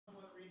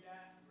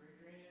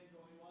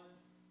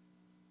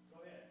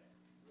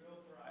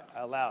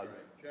out loud. All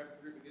right. Chapter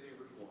 3, beginning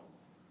of verse 1.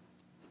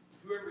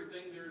 To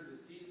everything there is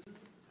a season,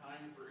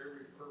 time for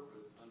every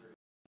purpose under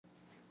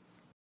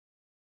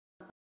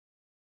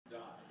die.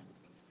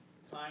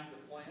 A time to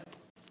plant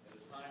and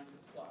a time to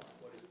pluck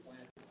what is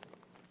planted.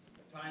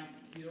 A time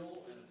to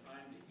kill and a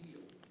time to heal.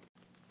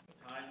 A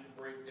time to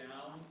break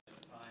down and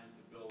a time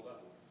to build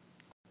up.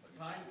 A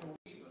time to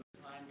weep and a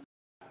time to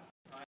laugh.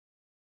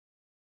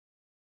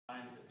 A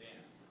time to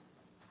dance.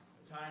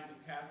 A time to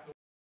cast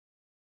away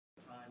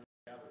and a time to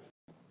gather.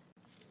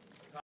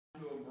 A time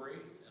to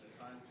embrace and a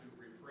time to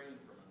refrain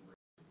from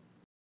embracing.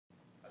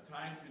 A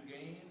time to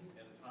gain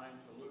and a time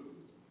to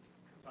lose.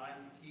 A time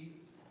to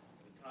keep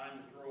and a time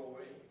to throw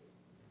away.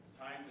 A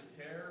time to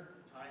tear,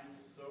 a time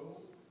to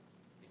sow.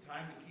 A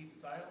time to keep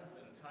silence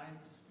and a time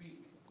to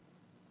speak.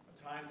 A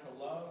time to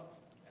love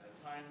and a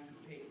time to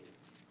hate.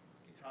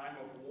 A time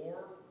of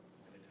war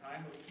and a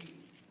time of peace.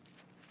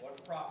 What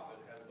profit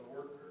has the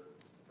worker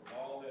from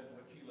all that in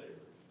which he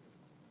labors?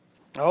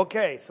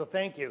 Okay, so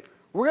thank you.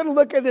 We're going to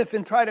look at this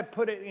and try to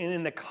put it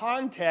in the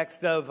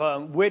context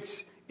of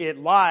which it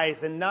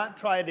lies and not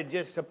try to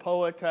just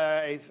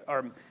poetize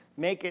or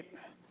make it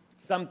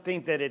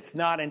something that it's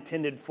not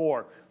intended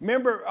for.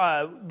 Remember,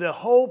 the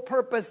whole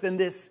purpose in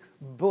this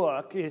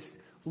book is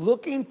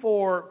looking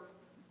for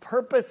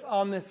purpose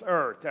on this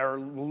earth, or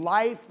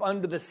life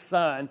under the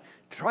sun,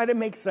 try to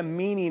make some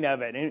meaning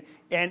of it.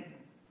 And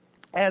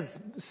as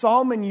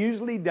Solomon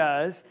usually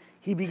does,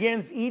 he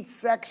begins each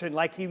section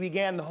like he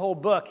began the whole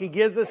book. He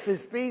gives us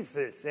his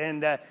thesis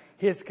and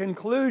his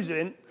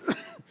conclusion.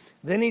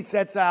 Then he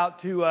sets out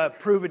to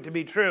prove it to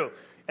be true.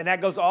 And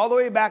that goes all the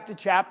way back to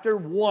chapter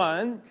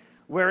 1,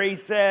 where he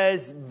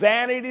says,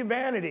 vanity,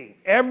 vanity.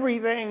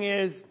 Everything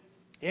is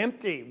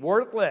empty,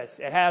 worthless.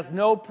 It has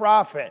no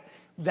profit.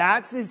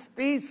 That's his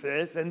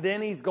thesis. And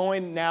then he's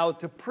going now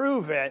to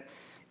prove it.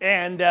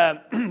 And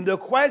the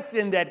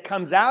question that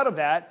comes out of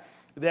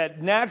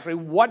that naturally,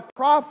 what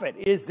profit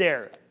is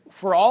there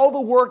for all the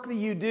work that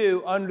you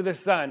do under the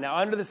sun? Now,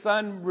 under the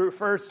sun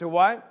refers to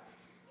what?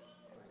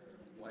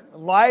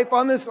 Life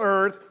on this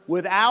earth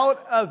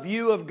without a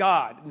view of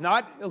God.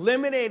 Not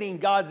eliminating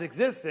God's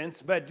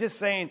existence, but just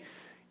saying,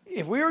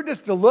 if we were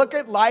just to look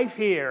at life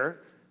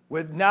here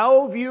with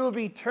no view of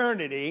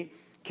eternity,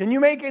 can you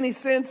make any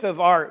sense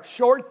of our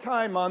short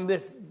time on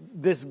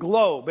this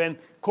globe? And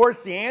of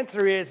course, the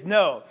answer is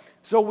no.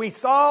 So we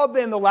saw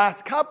in the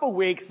last couple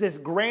weeks this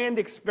grand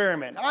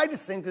experiment. I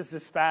just think this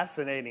is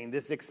fascinating,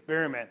 this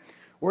experiment,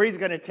 where he's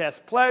going to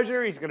test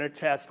pleasure, he's going to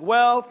test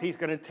wealth, he's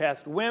going to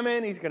test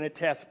women, he's going to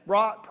test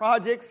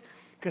projects,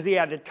 because he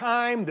had the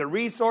time, the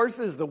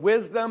resources, the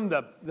wisdom,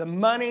 the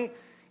money.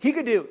 He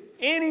could do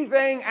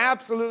anything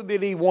absolutely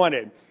that he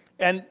wanted.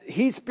 And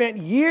he spent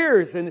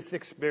years in this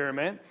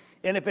experiment.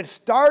 And if it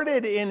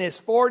started in his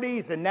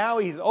 40s and now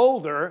he's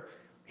older,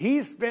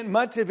 he's spent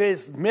much of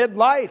his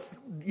midlife,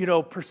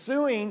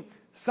 pursuing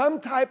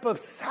some type of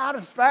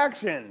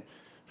satisfaction.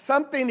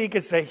 Something he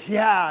could say,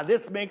 yeah,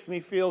 this makes me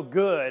feel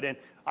good and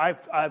I've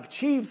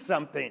achieved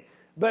something.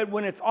 But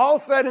when it's all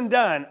said and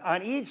done,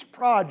 on each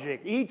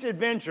project, each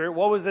adventure,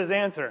 what was his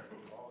answer?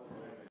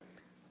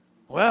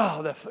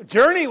 Well, the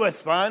journey was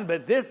fun,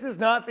 but this is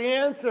not the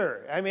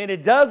answer. I mean,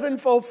 it doesn't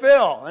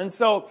fulfill. And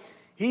so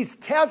he's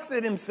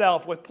tested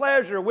himself with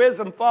pleasure,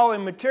 wisdom, folly,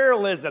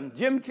 materialism.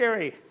 Jim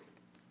Carrey,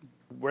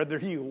 whether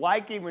you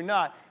like him or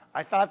not,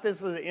 I thought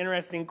this was an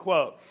interesting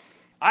quote.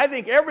 I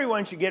think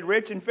everyone should get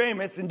rich and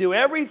famous and do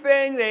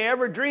everything they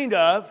ever dreamed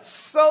of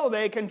so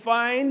they can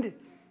find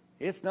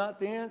it's not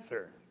the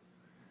answer.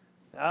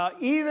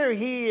 Either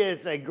he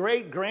is a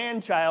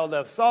great-grandchild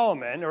of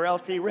Solomon, or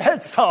else he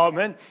read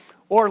Solomon,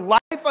 or life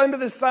under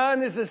the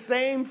sun is the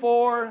same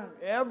for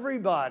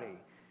everybody.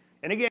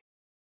 And again,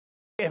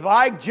 if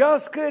I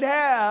just could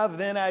have,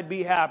 then I'd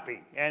be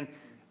happy. And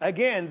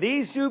again,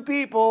 these two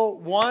people,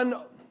 one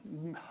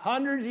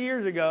hundreds of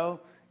years ago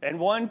and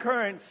one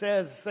current,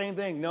 says the same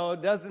thing. No,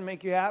 it doesn't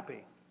make you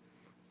happy.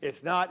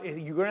 It's not.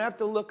 You're going to have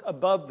to look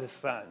above the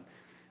sun,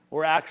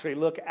 or actually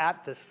look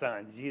at the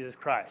sun, Jesus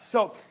Christ.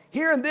 So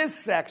here in this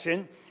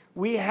section,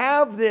 we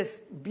have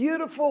this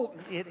beautiful,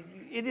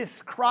 it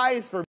just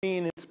cries for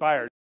being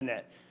inspired,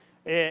 isn't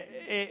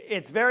it?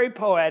 It's very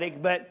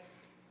poetic, but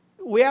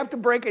we have to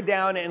break it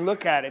down and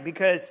look at it,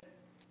 because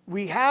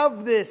we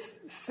have this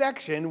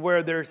section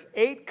where there's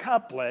 8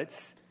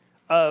 couplets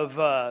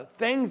of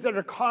things that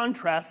are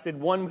contrasted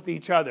one with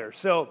each other.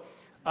 So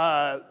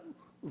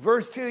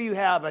verse 2, you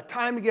have a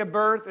time to give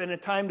birth and a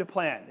time to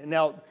plant. And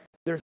now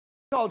there's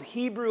called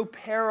Hebrew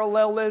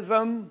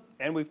parallelism,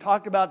 and we've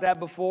talked about that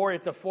before.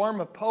 It's a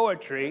form of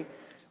poetry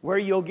where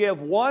you'll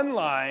give one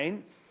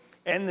line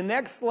and the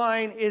next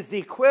line is the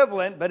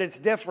equivalent, but it's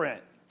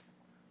different.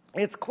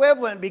 It's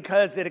equivalent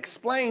because it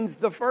explains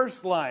the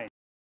first line,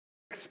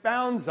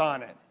 expounds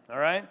on it, all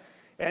right?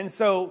 And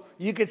so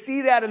you can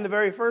see that in the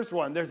very first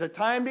one. There's a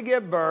time to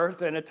give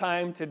birth and a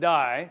time to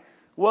die.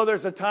 Well,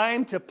 there's a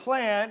time to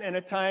plant and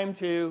a time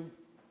to...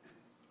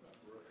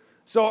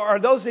 So are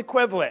those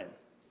equivalent?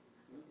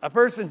 A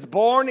person's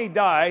born, he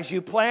dies,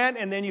 you plant,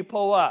 and then you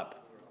pull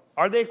up.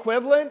 Are they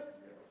equivalent?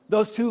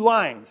 those two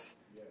lines.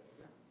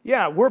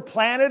 Yeah, we're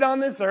planted on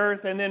this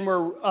earth and then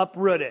we're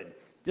uprooted,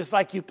 just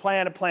like you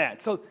plant a plant.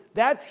 So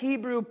that's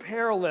Hebrew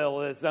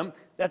parallelism.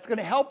 That's going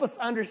to help us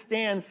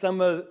understand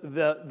some of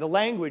the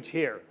language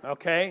here,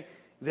 okay?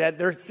 That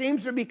there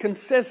seems to be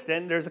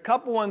consistent. There's a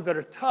couple ones that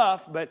are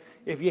tough, but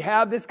if you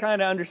have this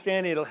kind of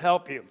understanding, it'll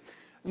help you.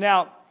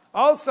 Now,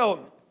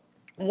 also,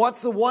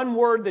 what's the one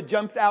word that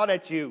jumps out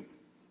at you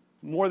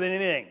more than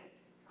anything?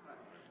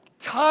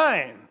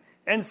 Time.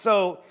 And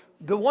so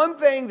the one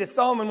thing that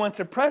Solomon wants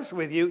to impress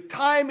with you,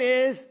 time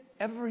is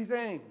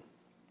everything.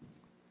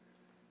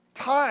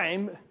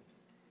 Time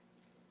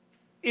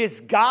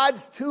is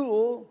God's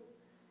tool,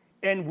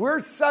 and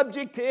we're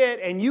subject to it,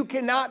 and you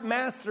cannot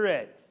master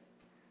it.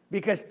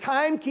 Because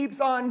time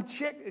keeps on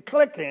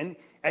clicking,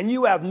 and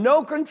you have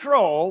no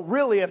control,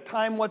 really, of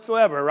time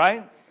whatsoever,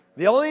 right?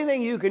 The only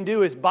thing you can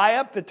do is buy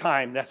up the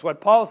time. That's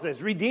what Paul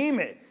says. Redeem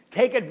it.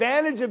 Take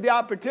advantage of the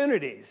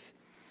opportunities.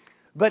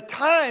 But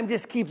time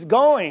just keeps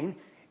going,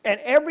 and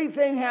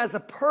everything has a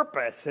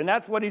purpose, and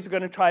that's what he's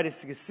going to try to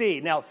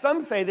see. Now,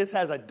 some say this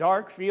has a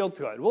dark feel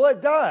to it. Well,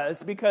 it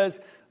does, because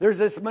there's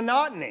this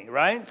monotony,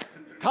 right?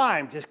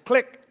 Time, just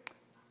click,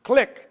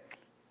 click,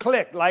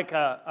 click, like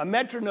a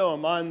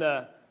metronome on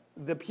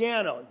the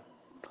piano.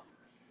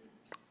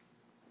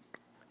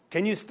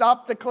 Can you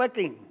stop the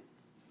clicking?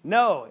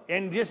 No.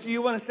 And just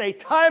you want to say,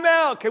 time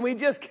out. Can we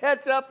just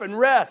catch up and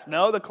rest?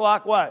 No, the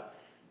clock what?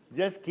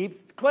 Just keeps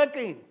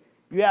clicking.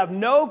 You have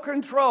no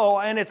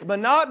control, and it's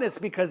monotonous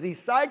because these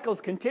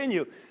cycles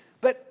continue.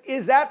 But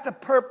is that the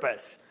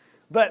purpose?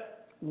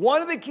 But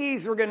one of the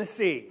keys we're going to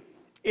see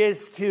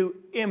is to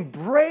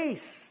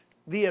embrace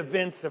the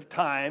events of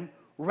time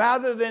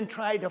rather than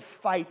try to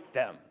fight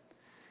them.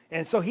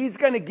 And so he's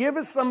going to give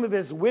us some of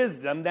his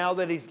wisdom now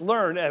that he's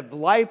learned of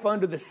life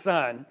under the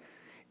sun.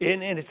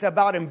 And it's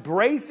about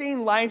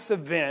embracing life's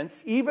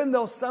events, even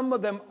though some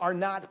of them are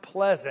not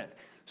pleasant.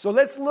 So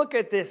let's look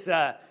at this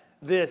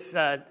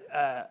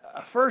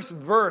first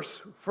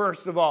verse,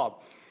 first of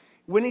all.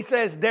 When he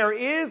says, there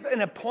is an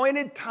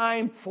appointed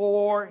time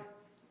for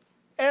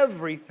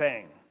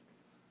everything.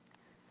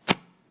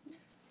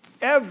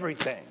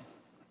 Everything.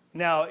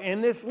 Now,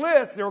 in this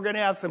list, we're going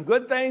to have some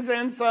good things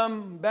and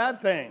some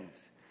bad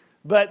things.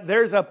 But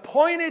there's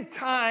appointed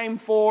time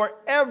for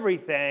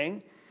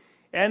everything,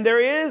 and there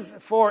is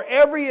for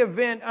every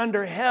event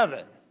under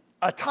heaven,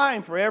 a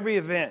time for every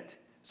event.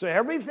 So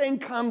everything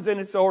comes in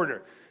its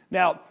order.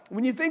 Now,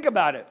 when you think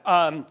about it,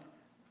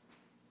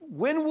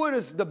 when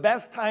was the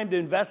best time to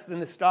invest in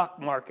the stock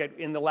market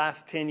in the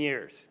last 10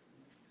 years?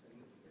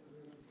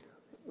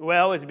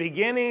 Well, it's the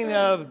beginning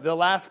of the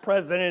last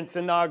president's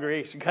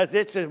inauguration, because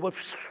it's just...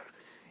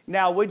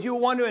 Now, would you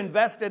want to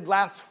invest it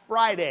last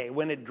Friday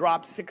when it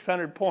dropped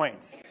 600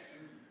 points?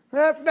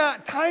 That's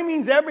not,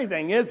 timing's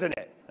everything, isn't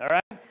it? All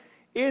right?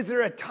 Is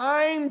there a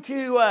time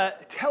to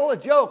tell a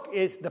joke?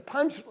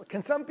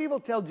 Can some people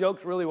tell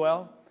jokes really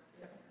well?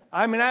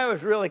 I mean, I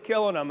was really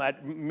killing them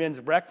at men's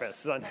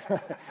breakfast.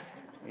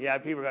 Yeah,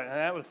 people are going,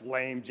 that was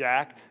lame,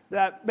 Jack.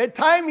 But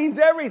timing's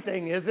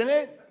everything, isn't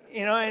it?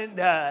 You know,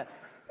 and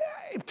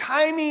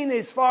timing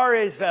as far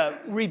as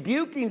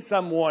rebuking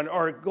someone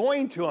or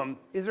going to them,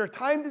 is there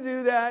time to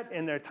do that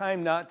and there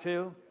time not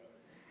to?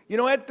 You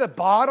know, at the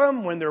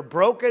bottom, when they're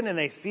broken and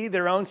they see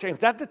their own shame,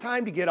 is that the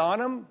time to get on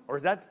them, or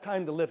is that the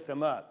time to lift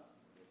them up?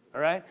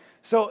 All right?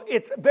 So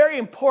it's very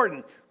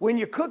important. When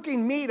you're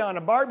cooking meat on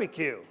a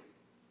barbecue,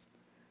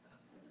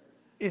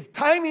 is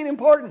timing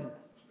important?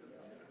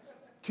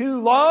 Too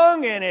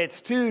long and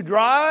it's too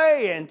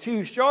dry, and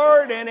too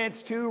short and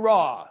it's too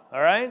raw.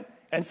 All right?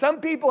 And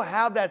some people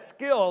have that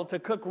skill to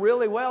cook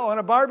really well on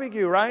a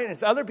barbecue, right? And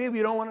it's other people,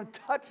 you don't want to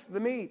touch the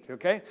meat,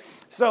 okay?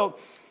 So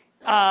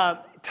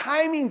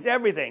timing's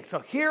everything. So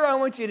here I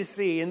want you to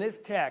see in this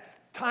text,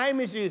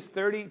 time is used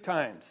 30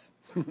 times,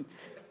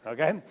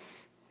 okay?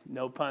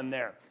 No pun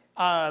there.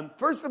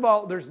 First of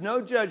all, there's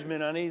no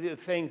judgment on any of the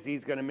things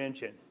he's going to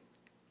mention.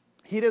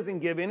 He doesn't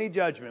give any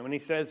judgment when he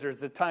says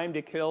there's a time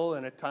to kill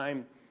and a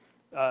time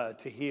to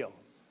heal.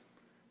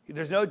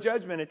 There's no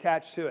judgment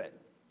attached to it.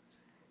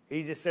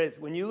 He just says,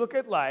 when you look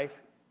at life,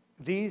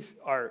 these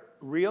are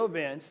real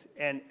events,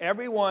 and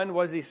everyone,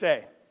 what does he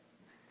say?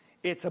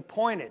 It's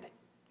appointed.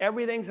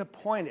 Everything's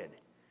appointed.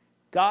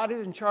 God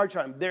is in charge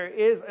of them. There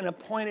is an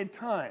appointed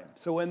time.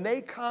 So when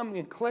they come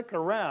and click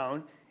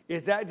around,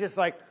 is that just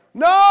like,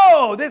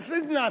 no, this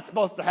is not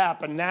supposed to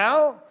happen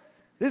now.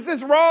 This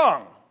is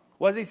wrong.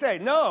 What does he say?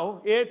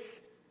 No, it's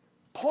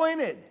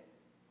appointed.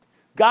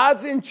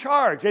 God's in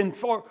charge. And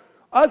for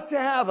us to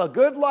have a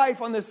good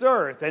life on this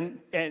earth and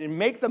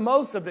make the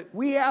most of it,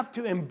 we have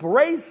to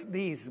embrace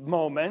these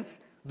moments,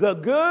 the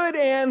good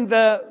and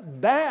the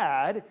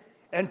bad,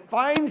 and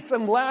find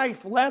some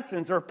life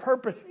lessons or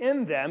purpose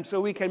in them so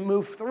we can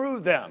move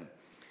through them.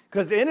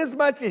 Because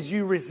inasmuch as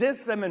you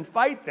resist them and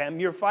fight them,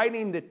 you're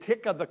fighting the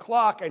tick of the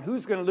clock, and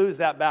who's going to lose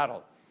that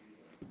battle?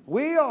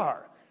 We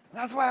are.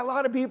 That's why a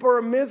lot of people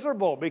are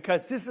miserable,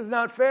 because this is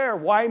not fair.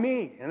 Why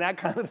me? And that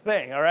kind of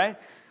thing, all right?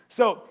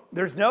 So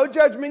there's no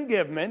judgment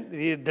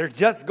given. They're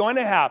just going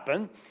to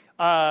happen.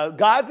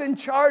 God's in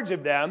charge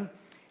of them.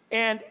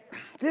 And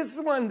this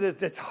is one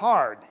that's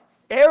hard.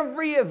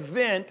 Every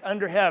event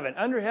under heaven.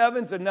 Under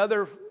heaven's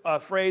another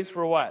phrase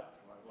for what?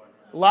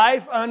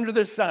 Life under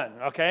the sun.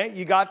 Okay,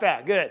 you got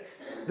that. Good.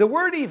 The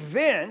word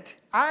event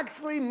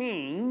actually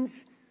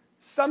means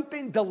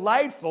something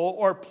delightful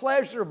or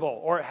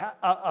pleasurable or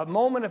a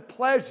moment of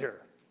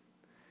pleasure.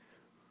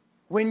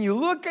 When you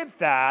look at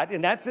that,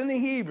 and that's in the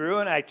Hebrew,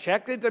 and I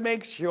checked it to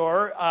make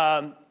sure,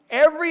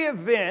 every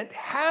event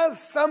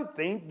has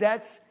something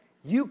that's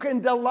you can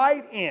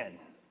delight in.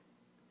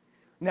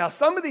 Now,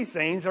 some of these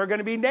things are going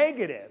to be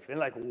negative. And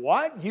like,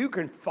 what? You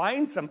can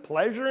find some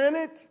pleasure in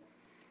it?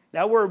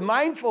 Now, we're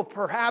mindful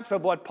perhaps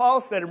of what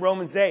Paul said in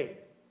Romans 8.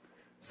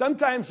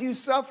 Sometimes you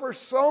suffer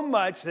so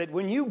much that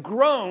when you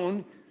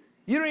groan,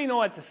 you don't even know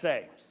what to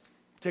say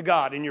to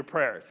God in your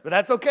prayers. But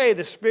that's okay.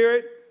 The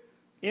Spirit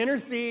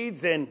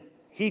intercedes and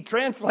He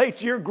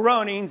translates your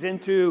groanings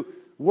into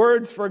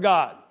words for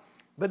God.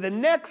 But the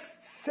next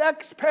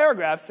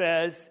paragraph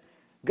says,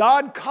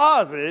 God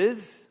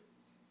causes,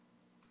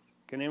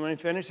 can anyone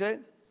finish it?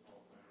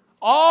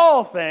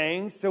 All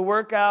things to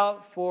work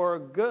out for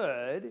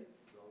good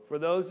for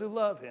those who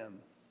love Him.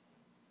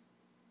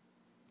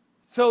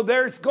 So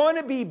there's going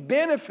to be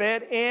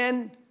benefit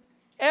in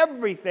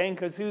everything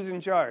because who's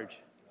in charge?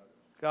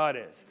 God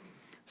is.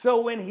 So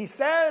when He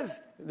says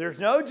there's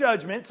no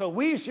judgment, so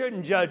we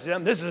shouldn't judge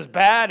them. This is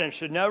bad and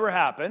should never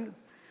happen.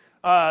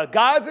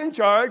 God's in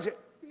charge.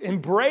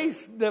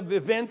 Embrace the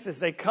events as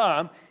they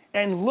come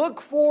and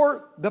look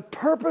for the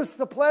purpose,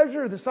 the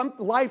pleasure, some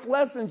life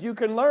lessons you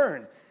can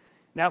learn.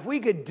 Now, if we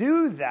could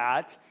do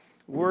that,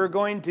 we're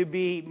going to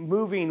be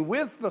moving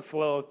with the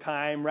flow of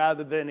time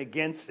rather than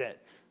against it.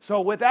 So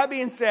with that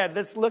being said,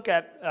 let's look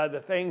at the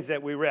things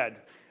that we read.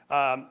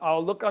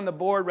 I'll look on the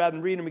board rather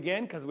than read them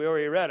again because we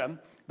already read them.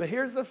 But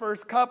here's the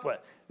first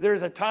couplet.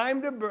 There's a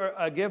time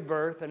to give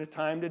birth and a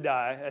time to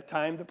die, a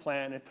time to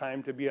plant, a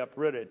time to be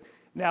uprooted.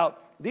 Now,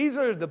 these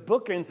are the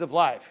bookends of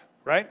life,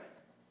 right?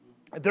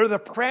 They're the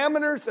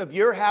parameters of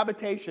your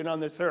habitation on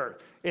this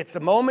earth. It's the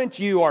moment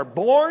you are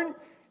born,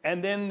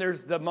 and then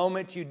there's the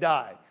moment you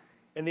die.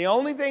 And the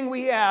only thing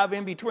we have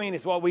in between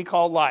is what we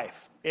call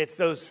life. It's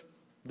those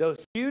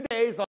few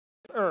days on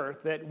this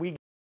earth that we get.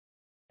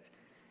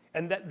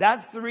 And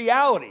that's the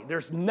reality.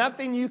 There's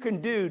nothing you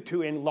can do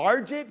to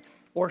enlarge it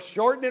or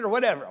shorten it or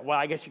whatever. Well,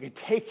 I guess you could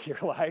take your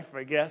life,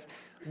 I guess.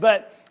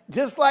 But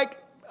just like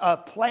a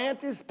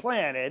plant is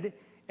planted,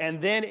 and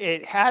then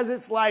it has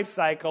its life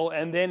cycle,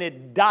 and then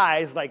it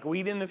dies like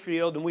wheat in the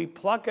field, and we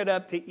pluck it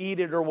up to eat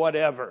it or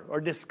whatever,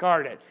 or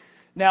discard it.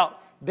 Now,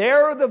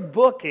 there are the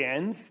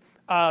bookends.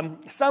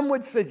 Some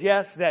would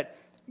suggest that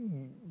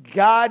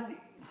God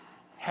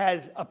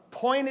has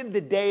appointed the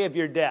day of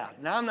your death.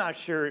 Now, I'm not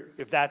sure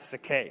if that's the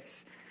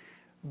case.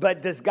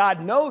 But does God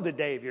know the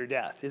day of your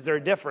death? Is there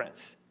a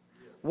difference?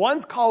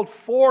 One's called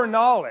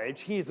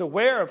foreknowledge. He's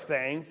aware of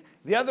things.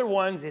 The other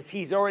one's is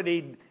He's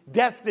already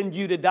destined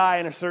you to die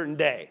in a certain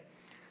day.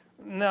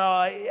 No,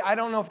 I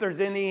don't know if there's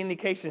any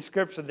indication in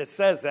Scripture that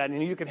says that,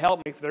 and you can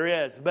help me if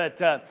there is. But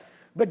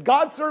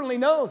God certainly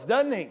knows,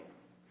 doesn't He?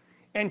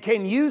 And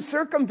can you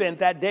circumvent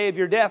that day of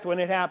your death when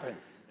it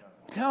happens?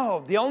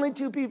 No. The only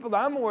two people that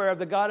I'm aware of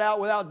that got out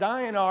without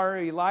dying are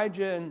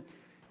Elijah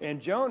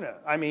and Jonah.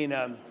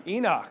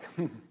 Enoch.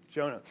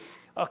 Jonah.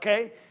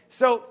 Okay?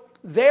 So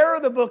there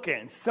are the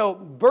bookends. So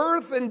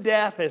birth and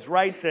death, as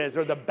Wright says,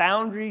 are the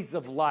boundaries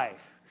of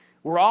life.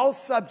 We're all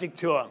subject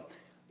to them.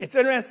 It's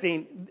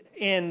interesting.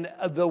 In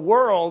the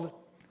world,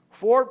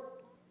 four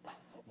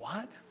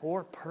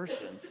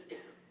persons.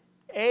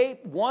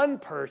 One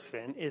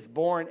person is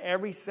born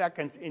every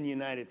second in the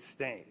United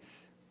States.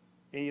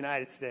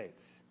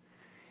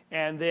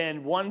 And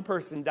then one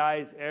person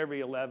dies every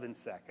 11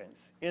 seconds.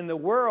 In the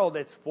world,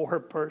 it's 4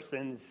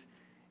 persons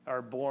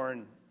are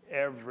born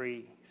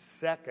every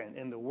second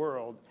in the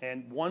world,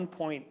 and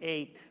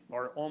 1.8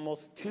 or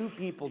almost 2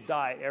 people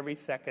die every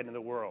second in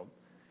the world.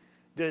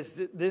 Does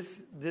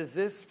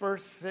this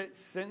first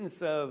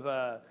sentence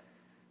of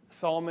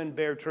Solomon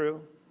bear true?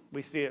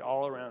 We see it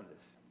all around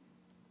us.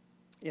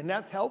 And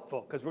that's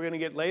helpful, because we're going to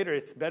get later,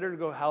 it's better to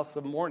go house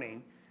of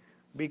mourning,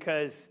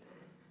 because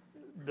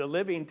the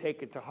living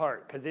take it to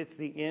heart, because it's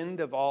the end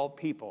of all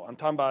people. I'm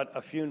talking about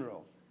a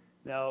funeral.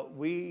 Now,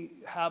 we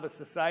have a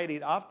society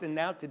that often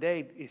now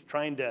today is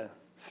trying to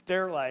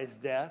sterilize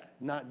death,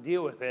 not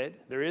deal with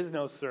it. There is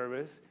no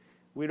service.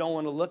 We don't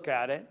want to look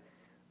at it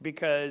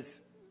because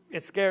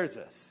it scares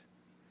us.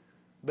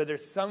 But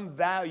there's some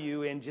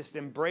value in just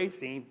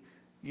embracing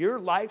your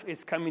life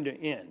is coming to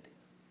end.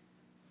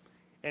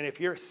 And if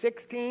you're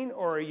 16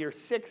 or you're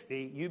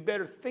 60, you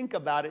better think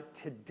about it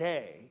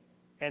today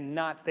and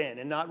not then,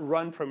 and not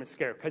run from it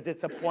scared, because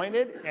it's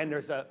appointed and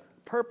there's a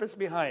purpose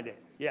behind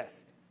it.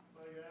 Yes?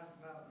 Well, you asked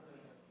about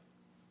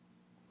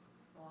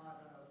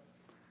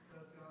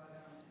does God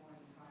have an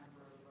appointed time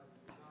for everybody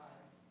to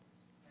die?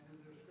 And is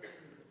there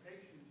scripture that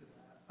takes you to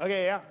that?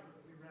 Okay, yeah.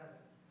 We read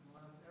it.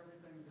 Unless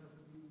everything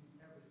doesn't mean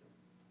everything.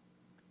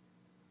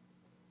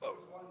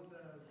 Verse 1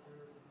 says there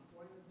is an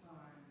appointed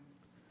time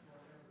for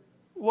everything.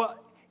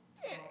 Well,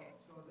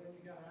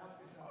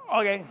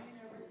 Okay.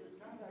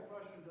 It's kind of that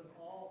question, does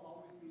all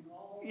always mean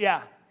all? Yeah.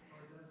 Or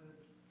does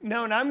it?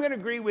 No, and I'm going to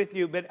agree with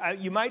you, but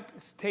you might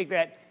take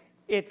that.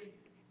 It's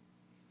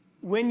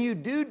when you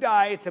do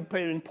die, it's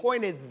been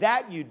appointed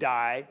that you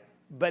die,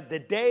 but the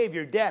day of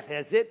your death,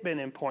 has it been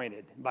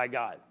appointed by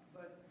God?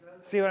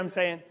 See what I'm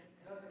saying?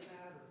 Doesn't matter.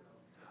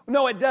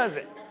 No, it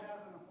doesn't. God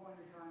has an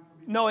appointed time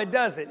for me. No, it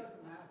doesn't. It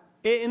doesn't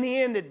matter. In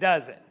the end, it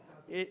doesn't.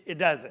 It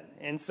doesn't.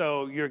 And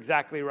so you're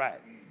exactly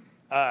right.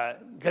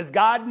 Because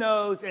God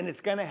knows, and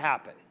it's going to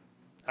happen.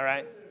 All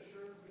right? It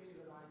assures me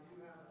that I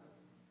do have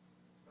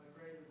a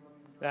great and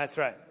loving God. That's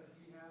right. Because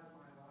he has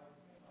my life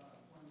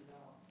pointed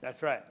out.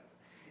 That's right.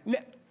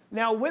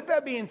 Now, with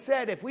that being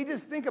said, if we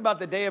just think about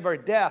the day of our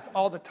death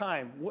all the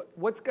time,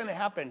 what's going to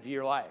happen to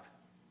your life?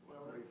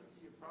 Well,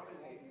 you probably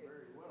won't be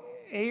very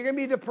well. You're going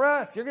to be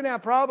depressed. You're going to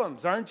have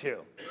problems, aren't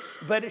you?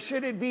 But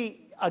should it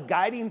be a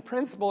guiding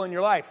principle in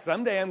your life?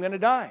 Someday I'm going to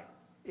die.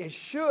 It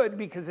should,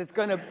 because it's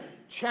going to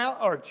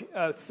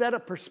set a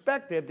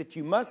perspective that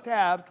you must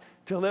have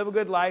to live a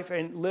good life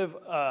and live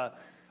a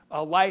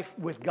life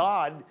with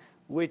God,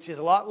 which is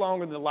a lot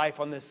longer than life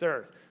on this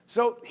earth.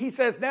 So he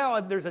says now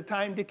there's a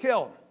time to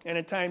kill and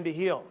a time to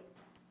heal,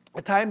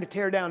 a time to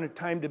tear down and a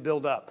time to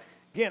build up.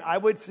 Again, I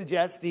would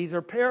suggest these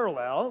are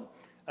parallel.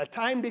 A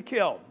time to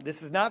kill.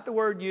 This is not the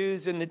word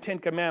used in the Ten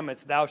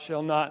Commandments, thou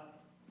shalt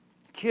not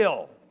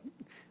kill.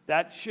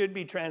 That should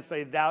be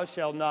translated, thou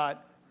shalt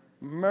not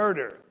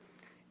murder.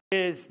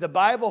 Is the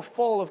Bible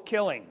full of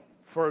killing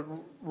for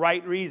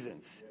right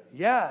reasons?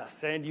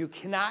 Yes, and you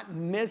cannot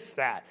miss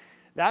that.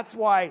 That's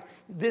why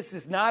this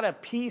is not a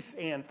peace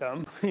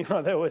anthem,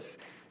 that was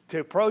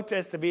to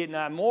protest the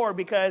Vietnam War,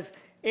 because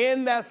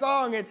in that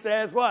song it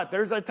says what?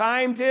 There's a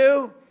time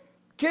to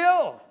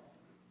kill.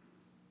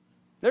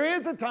 There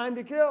is a time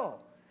to kill.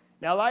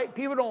 Now,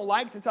 people don't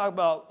like to talk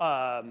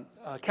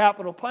about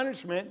capital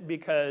punishment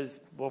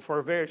because,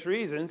 for various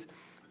reasons.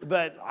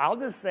 But I'll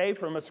just say,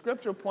 from a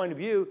scriptural point of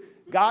view,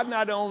 God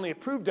not only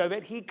approved of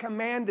it, he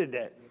commanded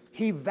it.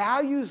 He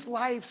values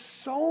life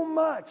so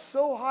much,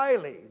 so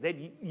highly, that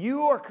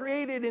you are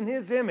created in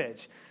his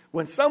image.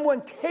 When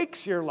someone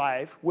takes your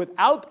life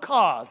without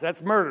cause,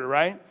 that's murder,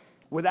 right?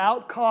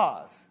 Without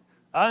cause,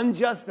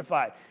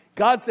 unjustified.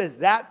 God says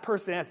that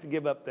person has to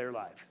give up their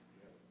life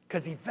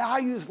because he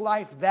values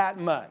life that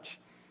much.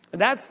 And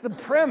that's the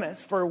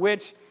premise for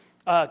which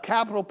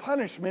capital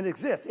punishment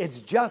exists.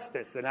 It's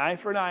justice, an eye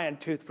for an eye and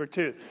tooth for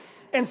tooth.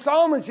 And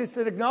Solomon's just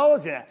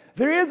acknowledging that.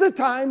 There is a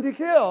time to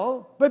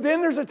kill, but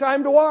then there's a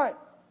time to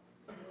what?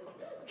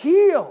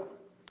 Heal.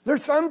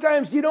 There's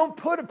sometimes you don't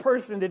put a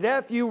person to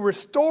death, you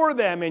restore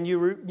them and you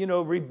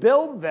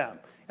rebuild them.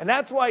 And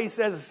that's why he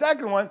says the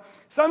second one,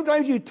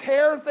 sometimes you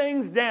tear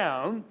things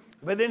down,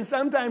 but then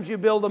sometimes you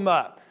build them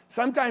up.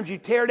 Sometimes you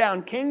tear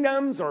down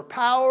kingdoms or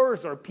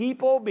powers or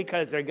people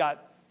because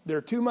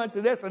they're too much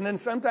of this, and then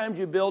sometimes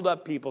you build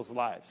up people's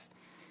lives.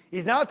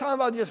 He's not talking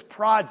about just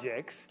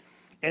projects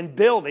and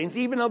buildings,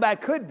 even though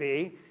that could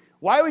be.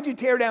 Why would you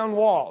tear down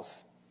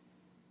walls?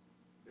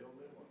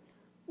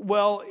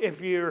 Well,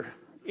 if you're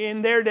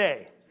in their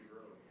day.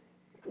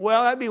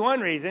 Well, that'd be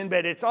one reason,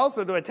 but it's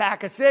also to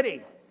attack a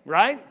city,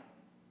 right?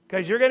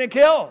 Because you're going to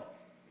kill.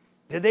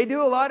 Did they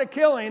do a lot of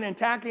killing and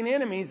attacking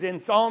enemies in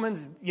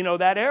Solomon's,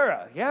 that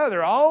era? Yeah,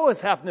 they're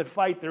always having to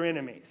fight their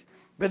enemies.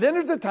 But then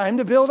there's a time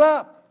to build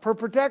up for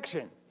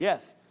protection.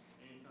 Yes?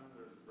 Anytime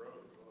there's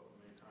growth,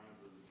 many times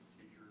as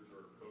teachers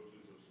or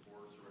coaches of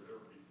sports or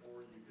whatever, before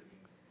you can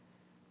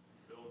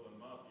build them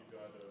up, you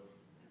got to...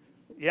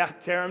 Yeah,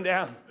 tear them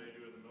down. They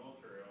do in the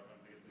military, often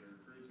they get the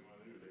recruits, and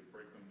what they do, they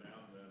break them down,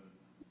 then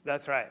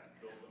that's right.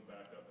 Build them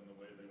back up in the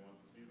way they want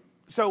to see them.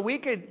 So we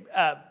could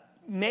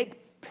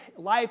make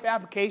life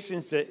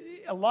applications to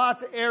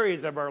lots of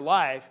areas of our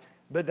life,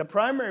 but the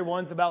primary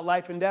one's about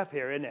life and death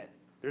here, isn't it?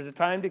 There's a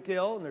time to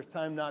kill and there's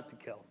time not to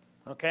kill.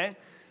 Okay?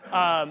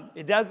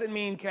 It doesn't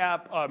mean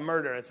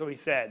murder, as we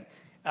said.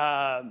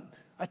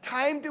 A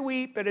time to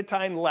weep and a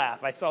time to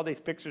laugh. I saw these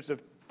pictures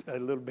of a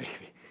little baby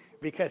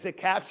because it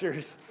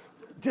captures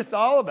just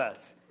all of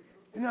us.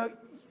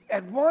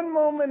 At one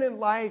moment in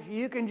life,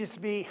 you can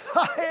just be,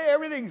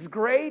 everything's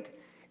great.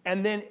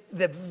 And then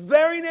the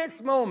very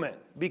next moment,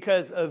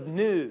 because of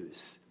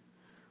news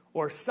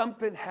or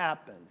something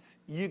happens,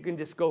 you can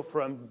just go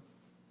from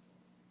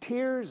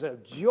tears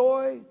of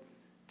joy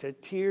to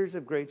tears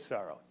of great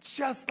sorrow.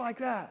 Just like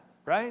that,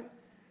 right?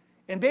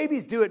 And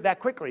babies do it that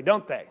quickly,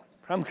 don't they?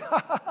 From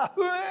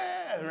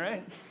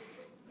right?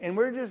 And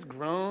we're just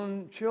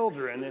grown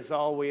children is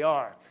all we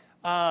are.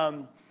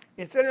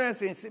 It's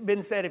interesting, it's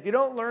been said, if you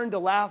don't learn to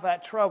laugh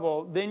at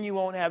trouble, then you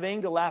won't have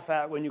anything to laugh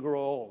at when you grow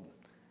old.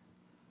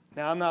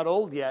 Now, I'm not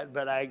old yet,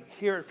 but I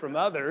hear it from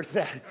others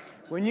that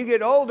when you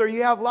get older,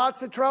 you have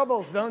lots of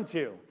troubles, don't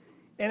you?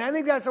 And I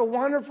think that's a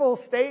wonderful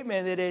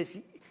statement. It is,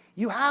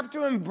 you have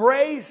to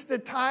embrace the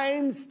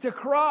times to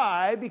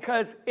cry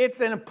because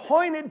it's an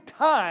appointed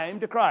time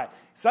to cry.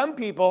 Some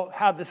people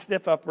have the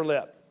stiff upper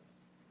lip,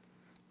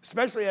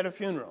 especially at a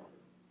funeral,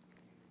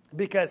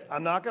 because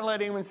I'm not going to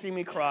let anyone see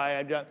me cry.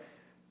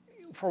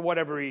 for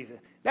whatever reason.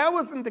 That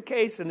wasn't the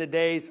case in the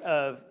days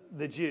of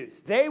the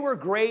Jews. They were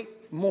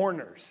great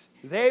mourners.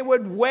 They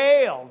would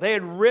wail.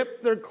 They'd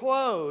rip their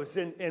clothes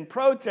and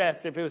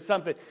protest if it was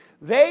something.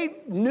 They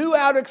knew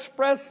how to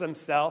express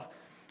themselves.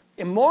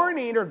 And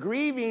mourning or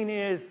grieving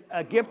is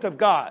a gift of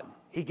God.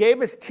 He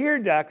gave us tear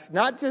ducts,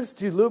 not just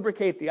to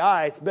lubricate the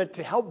eyes, but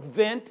to help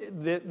vent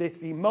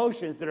these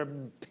emotions that are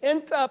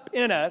pent up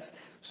in us,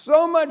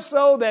 so much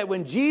so that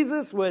when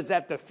Jesus was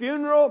at the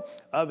funeral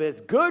of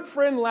his good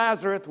friend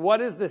Lazarus, what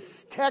does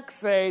this text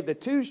say? The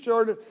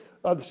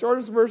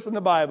shortest verse in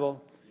the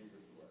Bible,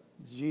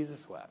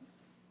 Jesus wept.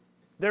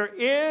 There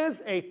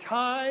is a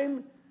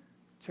time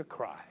to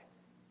cry.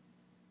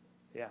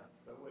 Yeah.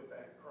 But with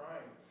that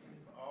crying,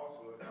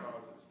 also it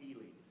causes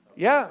healing.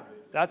 Yeah,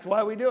 that's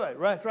why we do it.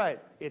 That's right.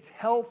 It's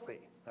healthy,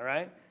 all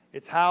right?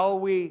 It's how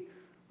we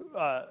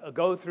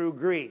go through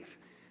grief.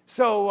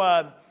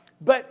 So,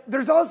 but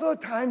there's also a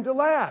time to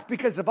laugh,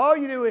 because if all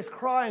you do is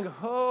crying,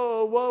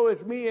 oh, woe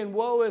is me, and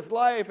woe is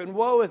life, and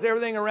woe is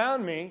everything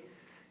around me,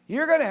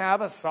 you're going to have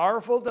a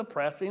sorrowful,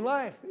 depressing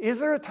life. Is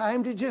there a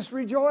time to just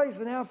rejoice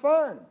and have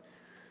fun?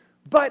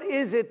 But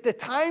is it the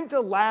time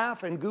to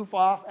laugh and goof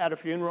off at a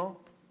funeral?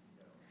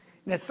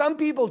 Now, some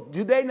people,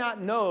 do they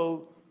not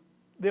know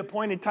the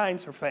appointed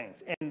times for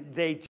things? And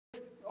they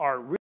just are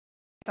really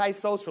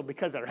antisocial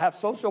because they have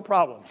social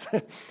problems.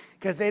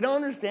 Because they don't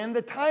understand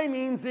the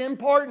timing's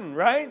important,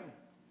 right?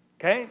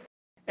 Okay?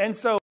 And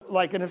so,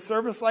 like in a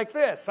service like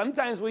this,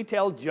 sometimes we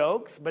tell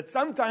jokes, but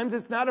sometimes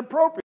it's not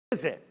appropriate,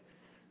 is it?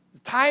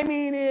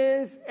 Timing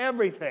is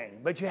everything,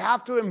 but you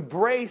have to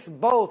embrace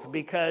both,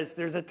 because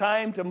there's a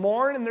time to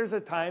mourn and there's a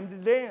time to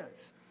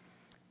dance.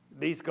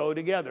 These go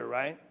together,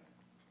 right?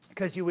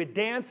 Because you would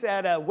dance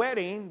at a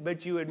wedding,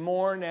 but you would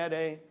mourn at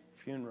a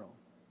funeral.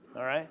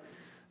 All right?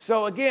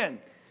 So again,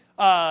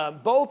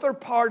 both are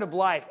part of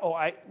life.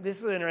 This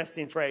is an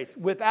interesting phrase.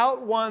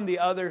 Without one, the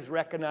other is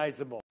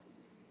recognizable.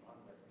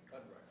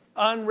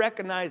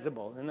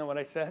 Unrecognizable. Isn't that what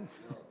I said?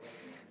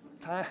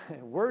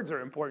 Words are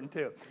important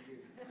too.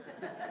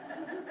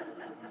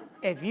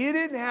 If you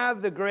didn't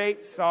have the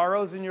great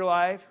sorrows in your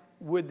life,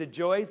 would the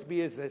joys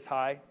be as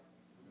high?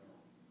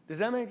 Does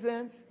that make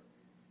sense?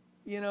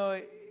 You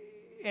know,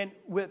 and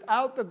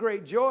without the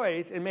great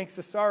joys, it makes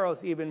the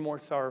sorrows even more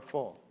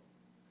sorrowful.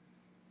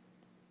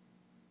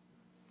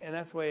 And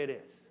that's the way it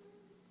is.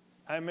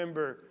 I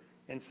remember,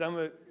 and some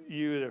of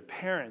you that are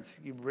parents,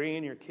 you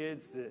bring your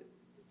kids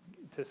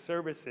to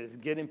services,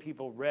 getting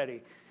people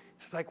ready.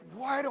 It's like,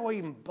 why do I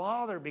even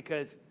bother?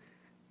 Because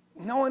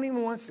no one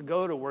even wants to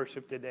go to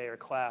worship today or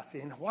class.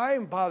 And why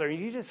even bother?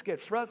 You just get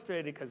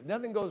frustrated because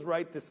nothing goes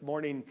right this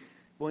morning.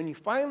 When you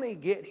finally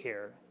get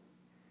here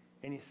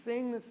and you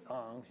sing the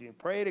songs, you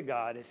pray to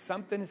God, it's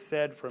something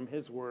said from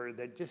his word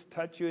that just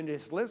touch you and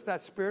just lifts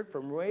that spirit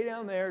from way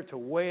down there to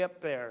way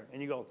up there.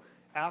 And you go,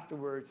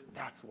 afterwards,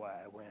 that's why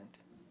I went.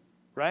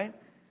 Right?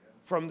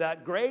 From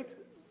that great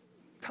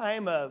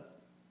time of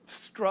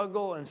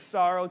struggle and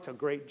sorrow to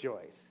great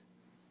joys.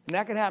 And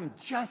that can happen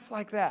just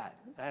like that.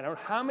 I don't know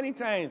how many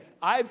times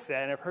I've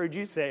said, and I've heard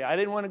you say, I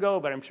didn't want to go,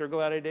 but I'm sure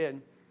glad I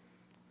did.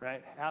 Right?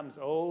 It happens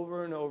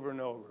over and over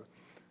and over.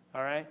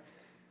 All right?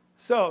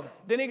 So,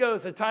 then he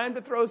goes, a time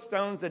to throw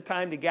stones, a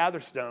time to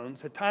gather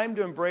stones, a time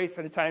to embrace,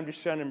 and a time to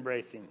shun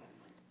embracing.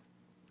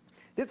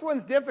 This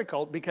one's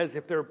difficult because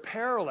if they're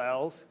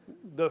parallels,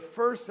 the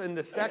first and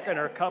the second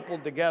are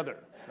coupled together.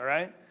 All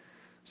right?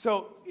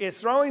 So, is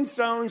throwing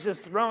stones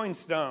just throwing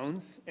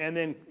stones, and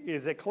then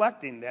is it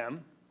collecting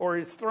them? Or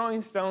is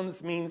throwing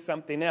stones mean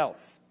something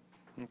else?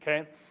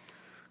 Okay?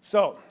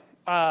 So,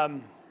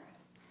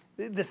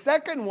 the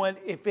second one,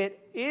 if it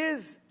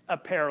is a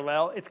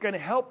parallel, it's going to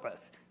help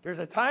us. There's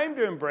a time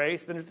to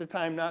embrace, then there's a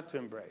time not to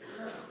embrace.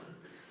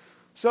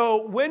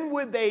 So, when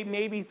would they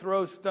maybe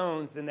throw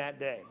stones in that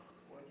day?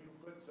 When you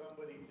put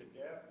somebody to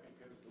death,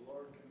 because the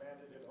Lord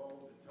commanded it all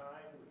the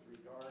time with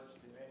regards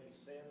to any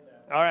sin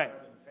that was done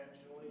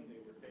intentionally,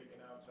 they were taken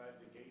outside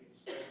the gate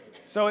and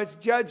stoned. So, it's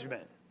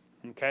judgment.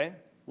 Okay?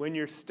 When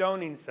you're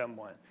stoning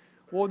someone.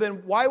 Well,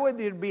 then why would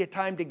there be a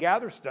time to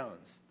gather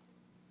stones?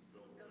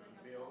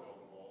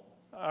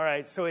 All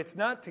right, so it's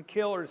not to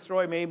kill or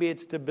destroy. Maybe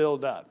it's to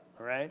build up.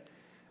 All right?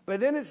 But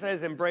then it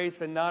says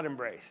embrace and not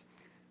embrace.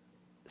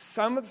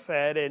 Some have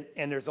said,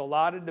 and there's a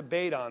lot of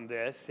debate on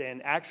this,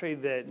 and actually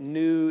the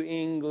New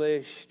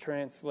English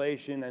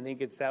translation, I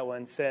think it's that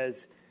one,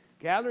 says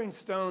gathering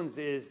stones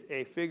is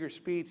a figure of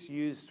speech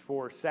used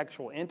for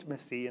sexual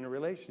intimacy in a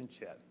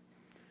relationship.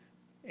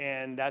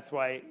 And that's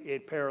why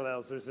it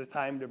parallels. There's a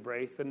time to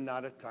embrace and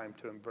not a time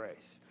to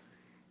embrace.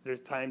 There's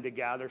time to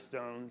gather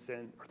stones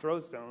and throw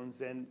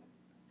stones. And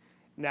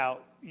now,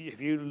 if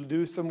you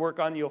do some work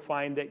on it, you'll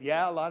find that,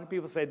 yeah, a lot of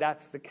people say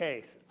that's the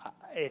case.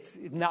 It's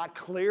not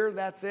clear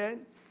that's it.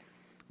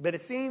 But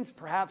it seems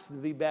perhaps to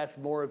be best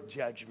more of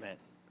judgment.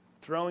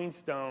 Throwing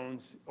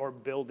stones or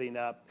building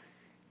up.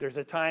 There's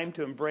a time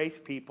to embrace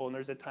people and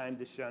there's a time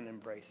to shun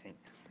embracing.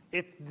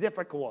 It's a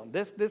difficult one.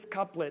 This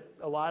couplet,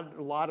 a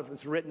lot of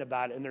us written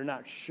about it, and they're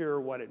not sure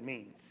what it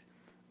means.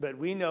 But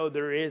we know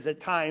there is a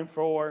time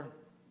for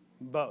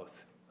both.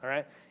 All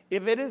right?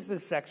 if it is the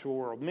sexual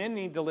world, men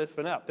need to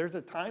listen up. There's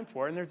a time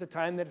for it, and there's a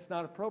time that it's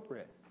not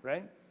appropriate,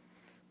 right?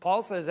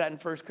 Paul says that in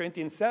 1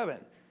 Corinthians 7,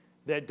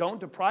 that don't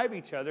deprive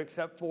each other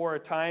except for a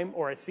time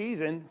or a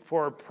season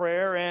for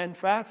prayer and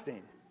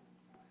fasting.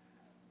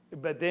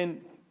 But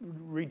then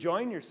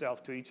rejoin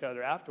yourself to each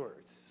other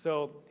afterwards.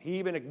 So he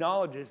even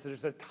acknowledges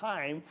there's a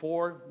time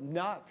for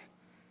not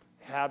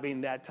having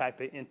that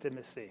type of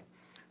intimacy.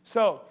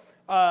 So,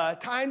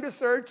 time to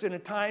search and a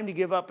time to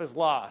give up is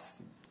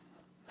lost.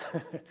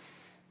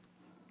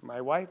 My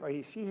wife,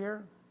 is she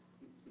here?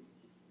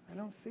 I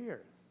don't see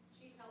her.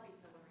 She's helping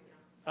someone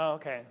right now. Oh,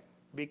 okay.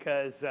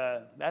 Because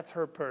that's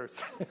her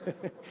purse.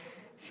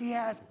 She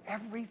has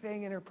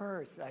everything in her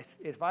purse.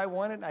 If I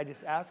want it, I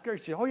just ask her.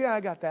 She says, oh, yeah,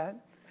 I got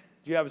that.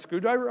 Do you have a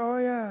screwdriver? Oh,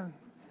 yeah.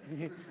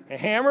 A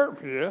hammer?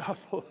 Yeah.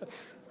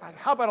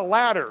 How about a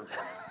ladder?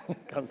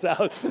 Comes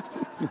out.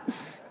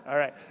 All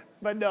right.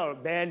 But no,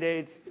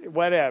 Band-Aids,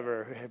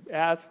 whatever,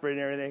 aspirin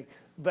and everything.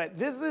 But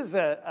this is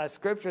a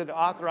scripture that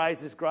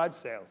authorizes garage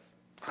sales.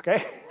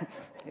 Okay?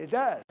 It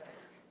does.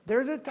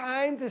 There's a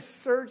time to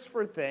search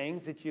for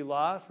things that you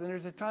lost, and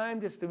there's a time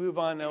just to move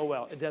on. Oh,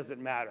 well, it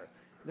doesn't matter.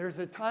 There's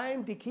a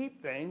time to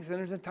keep things, and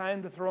there's a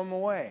time to throw them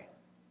away.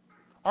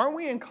 Aren't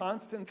we in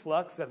constant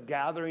flux of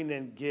gathering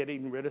and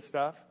getting rid of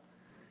stuff?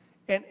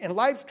 And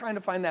life's trying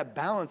to find that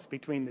balance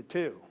between the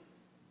two.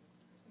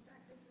 In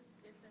fact,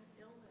 it's an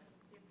illness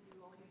if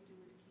all you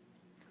do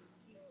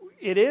is keep.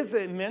 It is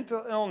a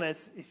mental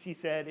illness, she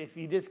said, if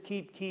you just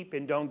keep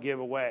and don't give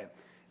away.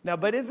 Now,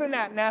 but isn't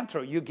that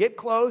natural? You get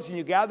clothes and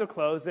you gather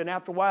clothes, then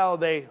after a while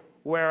they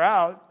wear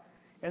out,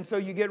 and so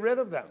you get rid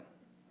of them,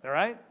 all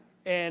right?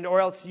 Or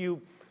else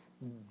you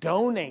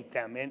donate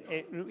them. And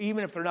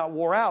even if they're not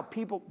wore out,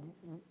 people,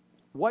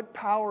 what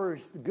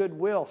powers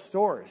goodwill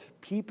stores?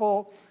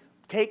 People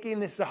taking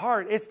this to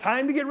heart. It's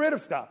time to get rid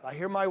of stuff. I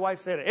hear my wife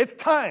say that. It's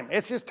time.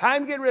 It's just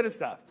time to get rid of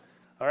stuff.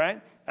 All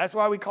right? That's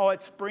why we call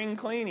it spring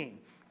cleaning.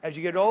 As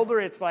you get older,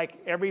 it's like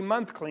every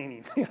month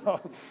cleaning. All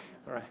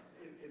right.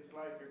 It's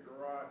like a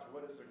garage.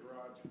 What is a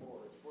garage for?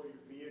 It's for your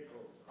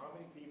vehicles. How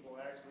many people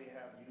actually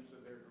have use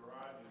of their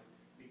garages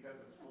because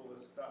it's full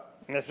of stuff?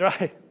 That's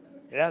right.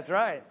 That's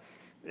right.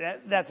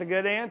 That's a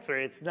good answer.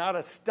 It's not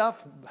a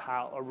stuff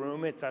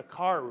room. It's a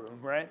car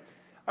room, right?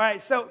 All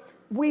right, so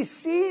we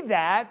see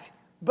that,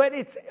 but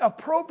it's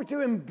appropriate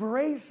to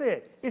embrace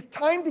it. It's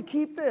time to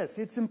keep this.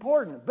 It's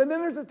important. But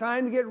then there's a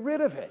time to get rid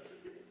of it.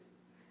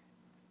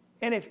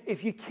 And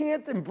if you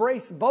can't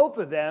embrace both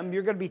of them,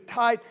 you're going to be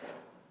tied.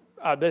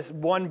 This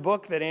one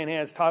book that Ann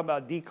has talked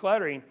about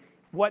decluttering,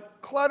 what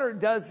clutter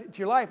does to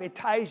your life, it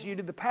ties you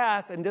to the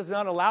past and does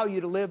not allow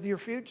you to live your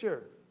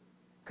future.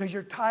 Because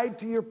you're tied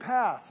to your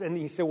past. And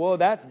you say, well,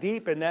 that's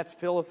deep and that's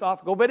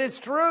philosophical. But it's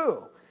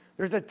true.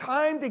 There's a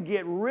time to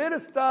get rid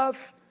of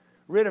stuff,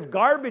 rid of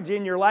garbage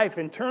in your life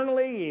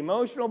internally,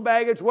 emotional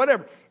baggage,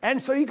 whatever. And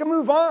so you can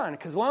move on.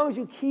 Because as long as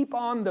you keep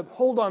on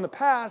hold on the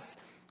past,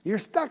 you're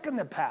stuck in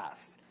the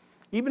past.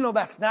 Even though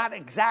that's not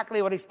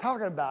exactly what he's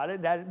talking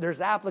about,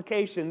 there's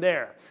application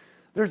there.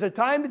 There's a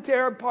time to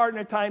tear apart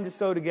and a time to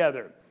sew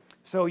together.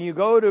 So you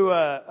go to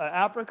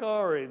Africa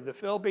or the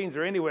Philippines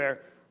or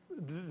anywhere,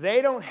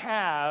 they don't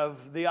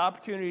have the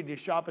opportunity to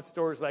shop at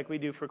stores like we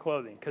do for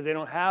clothing because they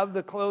don't have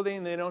the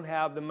clothing, they don't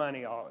have the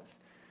money always.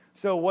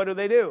 So what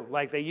do?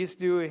 Like they used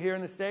to do here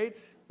in the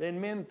States? They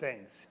mend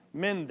things,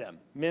 mend them,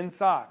 mend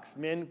socks,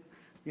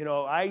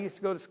 I used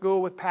to go to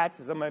school with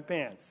patches on my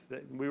pants.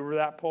 We were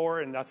that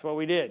poor and that's what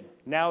we did.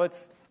 Now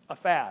it's a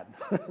fad,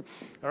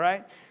 all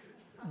right?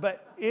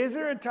 But is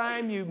there a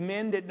time you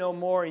mend it no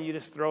more and you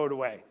just throw it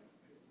away?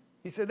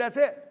 He said, that's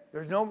it.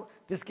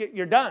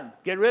 You're done.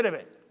 Get rid of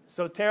it.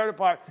 So tear it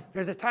apart.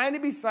 There's a time to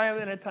be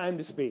silent and a time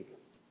to speak.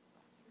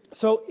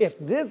 So if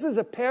this is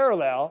a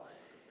parallel,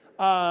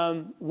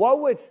 what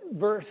would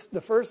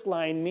the first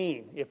line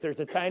mean? If there's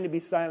a time to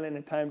be silent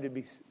and a time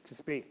to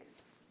speak?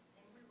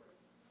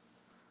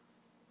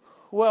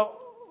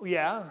 Well,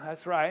 yeah,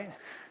 that's right.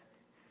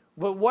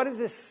 But what does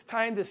this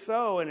time to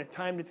sow and a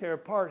time to tear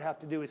apart have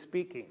to do with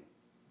speaking?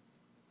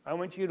 I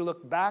want you to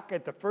look back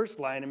at the first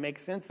line and make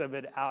sense of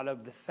it out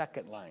of the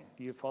second line.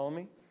 Do you follow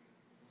me?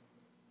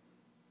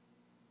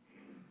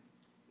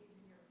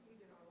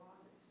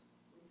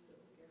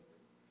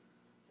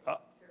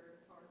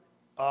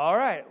 All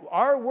right.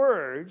 Our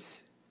words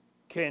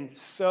can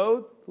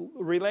sew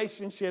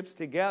relationships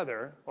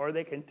together or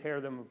they can tear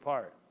them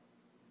apart.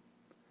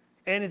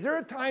 And is there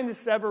a time to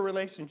sever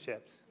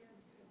relationships?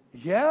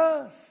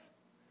 Yes.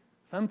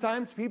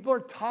 Sometimes people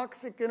are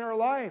toxic in our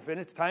life and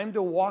it's time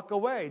to walk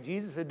away.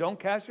 Jesus said, don't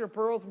cast your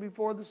pearls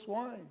before the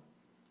swine.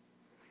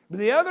 But on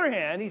the other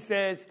hand, he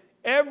says,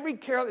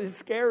 this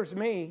scares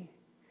me,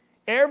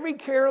 every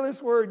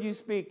careless word you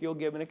speak, you'll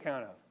give an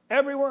account of.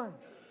 Everyone.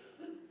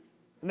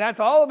 And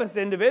that's all of us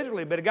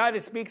individually. But a guy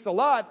that speaks a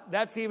lot,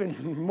 that's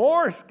even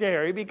more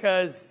scary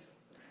because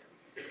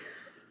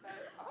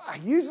I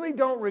usually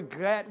don't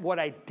regret what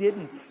I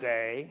didn't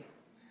say.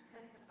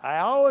 I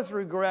always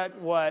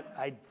regret what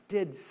I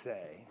did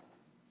say.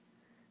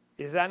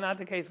 Is that not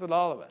the case with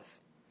all of us?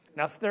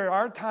 Now, there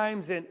are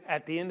times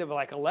at the end of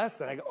like a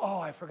lesson, I go, oh,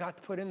 I forgot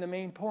to put in the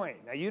main point.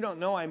 Now, you don't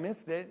know I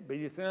missed it, but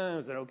you think it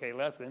was an okay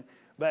lesson.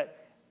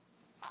 But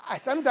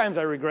sometimes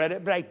I regret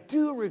it, but I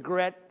do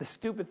regret the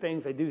stupid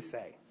things I do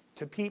say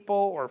to people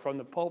or from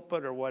the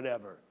pulpit or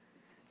whatever.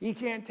 You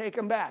can't take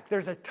them back.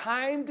 There's a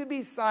time to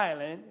be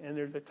silent, and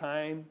there's a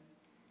time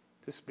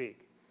to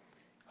speak.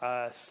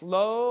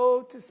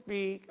 Slow to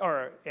speak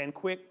and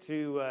quick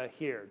to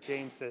hear.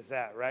 James says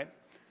that, right?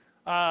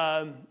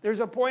 There's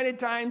a appointed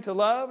time to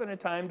love and a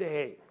time to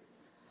hate.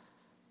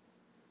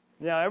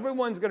 Now,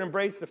 everyone's going to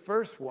embrace the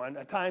first one,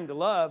 a time to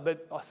love,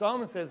 but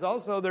Solomon says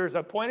also there's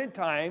an appointed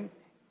time,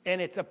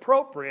 and it's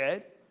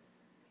appropriate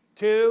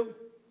to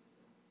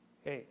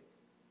hate.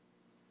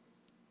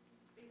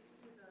 Speaks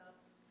to the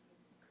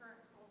current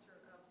culture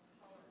of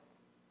tolerance.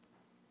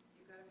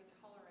 You've got to be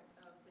tolerant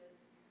of this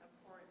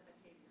abhorrent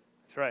behavior.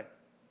 That's right.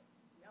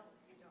 No,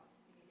 you don't.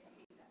 You need to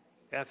hate that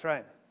behavior. That's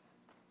right.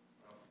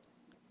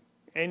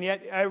 And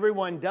yet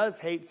everyone does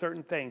hate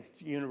certain things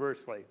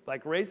universally.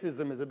 Like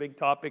racism is a big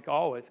topic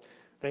always.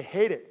 They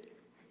hate it.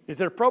 Is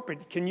it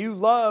appropriate? Can you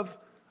love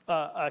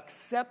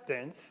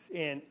acceptance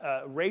in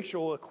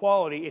racial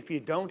equality if you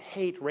don't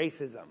hate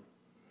racism?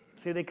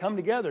 See, they come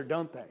together,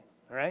 don't they?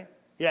 All right?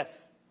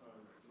 Yes?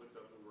 Looked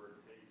up the word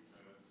hate,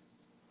 and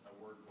it's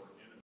a word for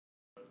enemy,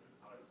 but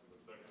it ties to the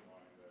second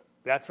line.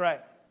 That's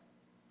right.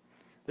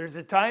 There's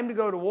a time to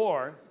go to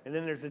war, and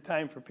then there's a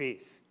time for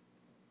peace.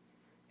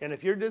 And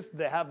if you're just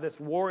to have this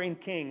warring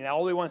king, and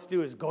all he wants to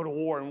do is go to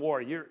war and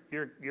war,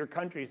 your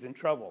country's in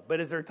trouble. But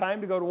is there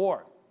time to go to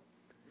war?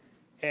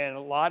 And a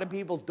lot of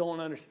people don't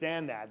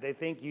understand that. They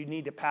think you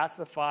need to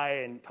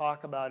pacify and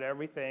talk about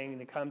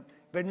everything.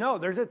 But no,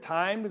 there's a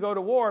time to go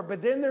to war,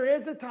 but then there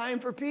is a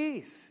time for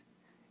peace.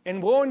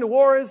 And going to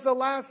war is the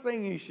last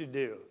thing you should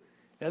do.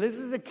 Now, this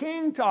is a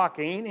king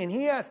talking, and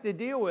he has to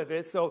deal with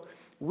it. So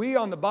we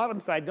on the bottom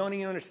side don't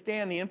even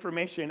understand the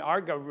information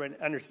our government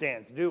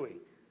understands, do we?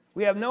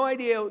 We have no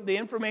idea the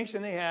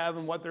information they have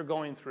and what they're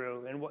going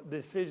through and what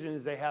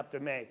decisions they have to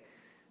make.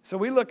 So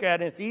we look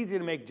at it, it's easy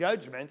to make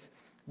judgments.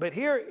 But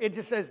here it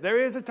just says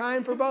there is a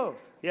time for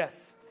both.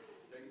 Yes?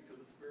 Take it to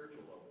the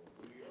spiritual level.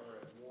 We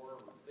are at war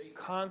with Satan.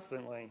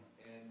 Constantly.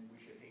 And we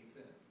should hate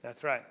sin.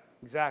 That's right.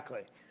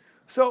 Exactly.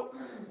 So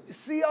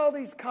see all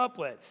these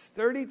couplets.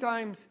 30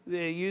 times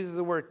they use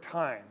the word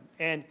time.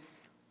 And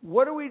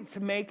what are we to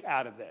make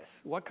out of this?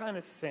 What kind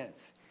of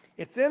sense?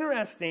 It's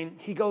interesting.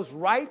 He goes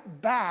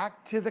right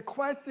back to the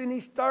question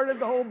he started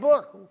the whole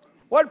book.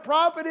 What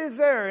profit is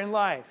there in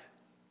life?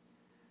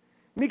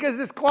 Because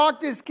this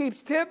clock just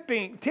keeps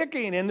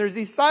ticking, and there's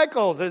these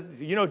cycles,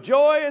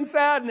 joy and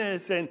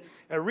sadness, and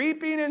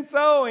reaping and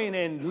sowing,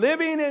 and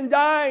living and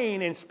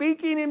dying, and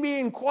speaking and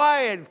being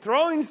quiet,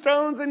 throwing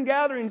stones and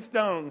gathering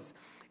stones.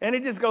 And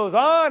it just goes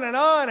on,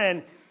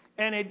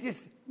 and it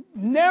just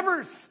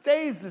never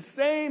stays the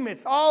same.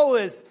 It's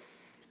always,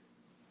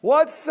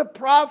 what's the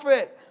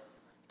profit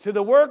to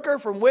the worker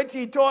from which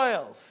he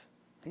toils?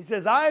 He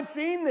says, I've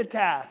seen the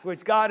task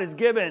which God has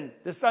given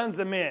the sons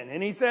of men.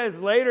 And he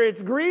says later,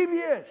 it's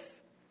grievous.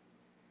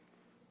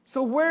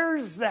 So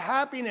where's the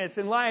happiness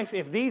in life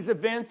if these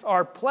events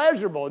are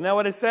pleasurable? Isn't that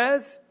what it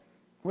says?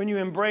 When you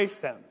embrace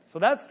them. So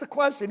that's the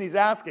question he's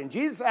asking.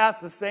 Jesus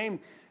asked the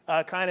same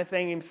kind of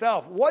thing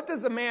himself. What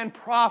does a man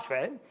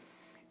profit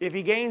if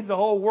he gains the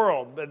whole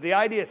world? But the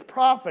idea is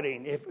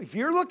profiting. If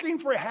you're looking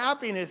for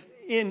happiness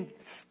in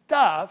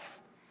stuff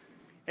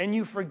and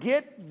you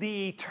forget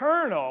the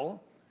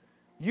eternal,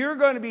 you're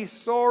going to be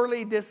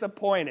sorely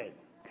disappointed.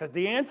 Because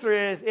the answer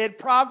is, it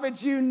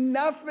profits you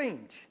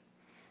nothing.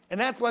 And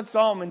that's what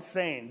Solomon's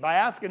saying. By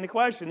asking the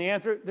question, the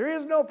answer, there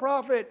is no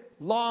profit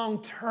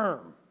long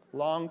term.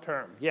 Long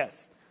term.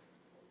 Yes?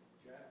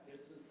 Jack,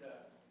 isn't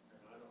that, and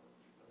I'm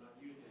not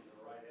using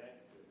the right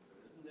adjective,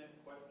 but isn't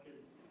that question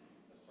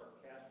a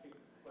sarcastic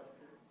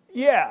question?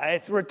 Yeah,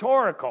 it's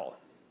rhetorical.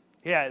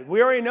 Yeah,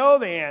 we already know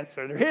the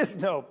answer. There is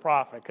no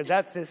profit, because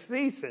that's his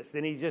thesis.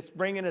 And he's just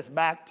bringing us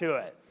back to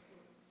it.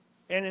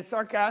 And it's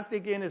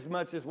sarcastic in as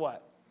much as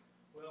what?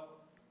 Well,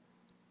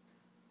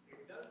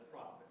 it does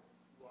profit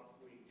what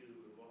we do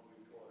and what we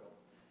toil.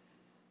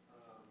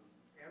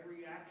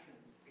 Every action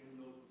in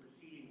those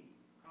preceding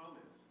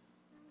comments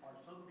are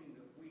something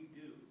that we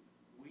do.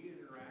 We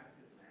interact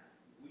in that.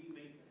 We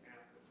make it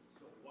happen.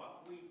 So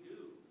what we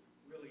do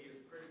really is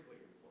critically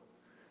important.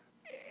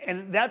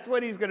 And that's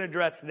what he's going to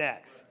address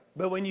next.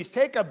 But when you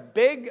take a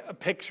big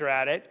picture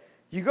at it,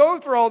 you go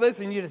through all this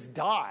and you just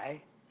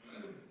die.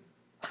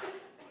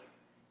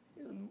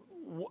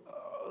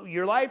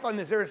 Your life on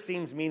this earth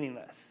seems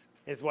meaningless,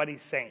 is what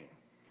he's saying.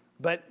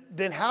 But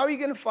then how are you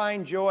going to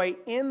find joy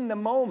in the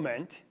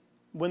moment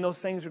when those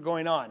things are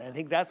going on? I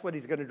think that's what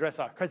he's going to address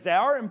off. Because they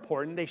are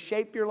important. They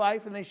shape your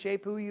life and they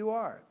shape who you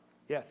are.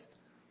 Yes?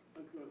 I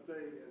was going to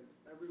say, in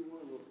every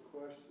one of those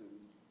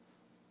questions,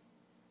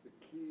 the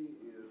key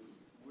is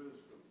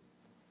wisdom.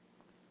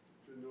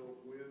 To know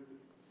when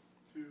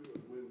to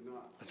and when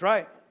not. That's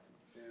right.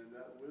 And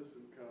that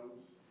wisdom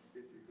comes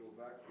if you go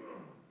back to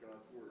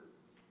God's Word.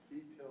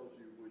 He tells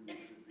you when you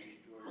should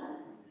be joyful,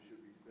 when you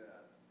should be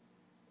sad.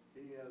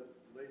 He has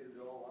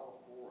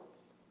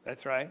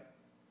That's right.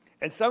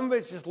 And some of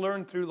it's just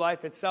learned through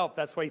life itself.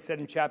 That's why he said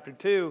in chapter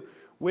 2,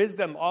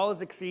 wisdom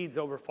always exceeds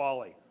over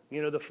folly.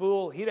 You know, the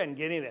fool, he doesn't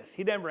get any of this.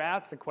 He never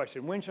asks the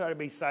question, when should I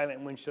be silent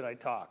and when should I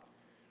talk?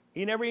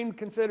 He never even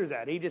considers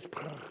that. He just,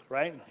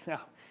 right?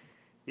 Now,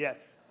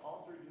 yes.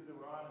 All through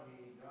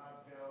Deuteronomy,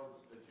 God tells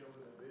the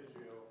children of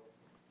Israel,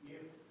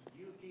 if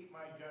you keep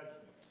my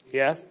judgments, if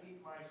Yes. you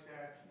keep my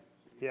statutes,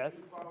 if Yes.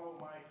 you follow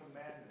my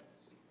commandments,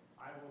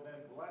 I will then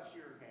bless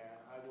your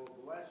hand, I will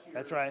bless your,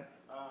 That's right.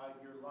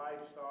 Your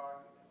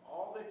livestock,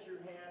 all that your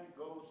hand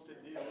goes to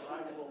do,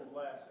 I will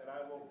bless, and I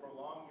will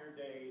prolong your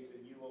days,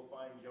 and you will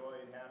find joy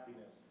and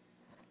happiness.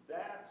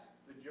 That's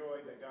the joy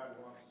that God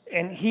wants.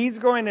 And he's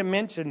going to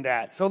mention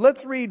that. So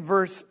let's read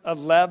verse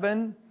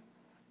 11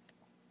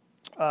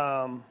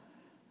 through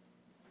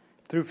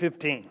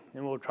 15,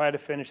 and we'll try to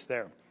finish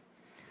there.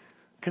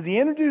 Because he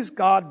introduced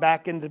God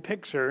back into the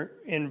picture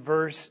in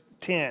verse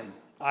 10.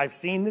 I've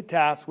seen the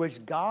task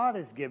which God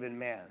has given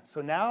man.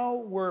 So now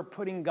we're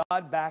putting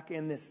God back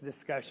in this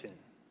discussion.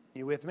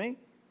 You with me?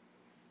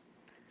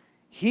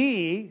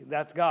 He,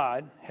 that's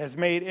God, has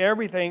made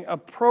everything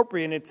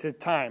appropriate in its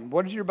time.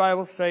 What does your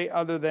Bible say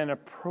other than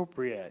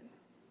appropriate?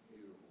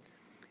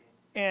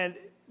 And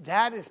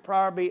that is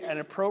probably an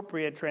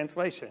appropriate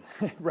translation.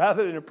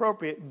 Rather than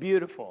appropriate,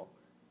 beautiful.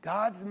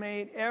 God's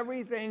made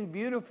everything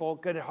beautiful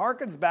because it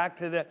harkens back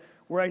to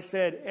where I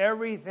said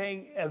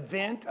everything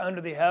event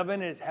under the heaven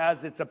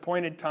has its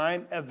appointed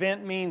time.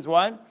 Event means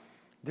what?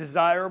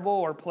 Desirable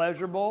or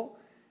pleasurable.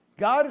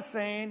 God is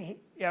saying,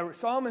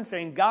 Solomon's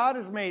saying, God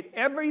has made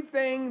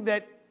everything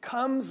that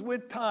comes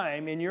with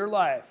time in your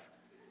life.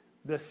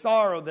 The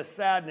sorrow, the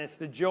sadness,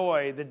 the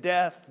joy, the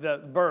death,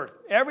 the birth.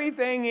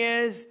 Everything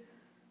is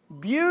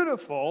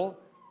beautiful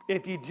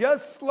if you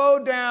just slow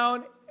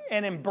down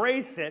and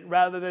embrace it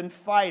rather than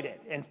fight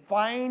it and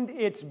find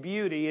its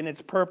beauty and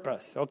its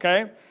purpose,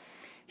 okay?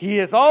 He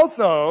has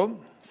also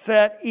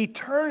set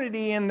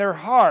eternity in their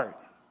heart,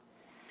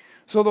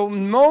 so that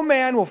no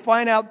man will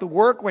find out the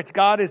work which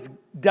God has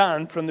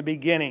done from the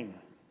beginning,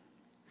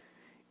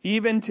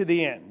 even to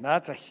the end.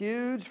 That's a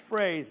huge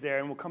phrase there,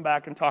 and we'll come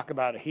back and talk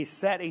about it. He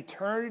set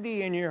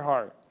eternity in your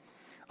heart.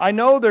 I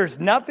know there's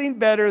nothing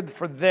better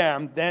for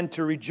them than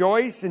to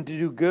rejoice and to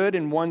do good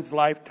in one's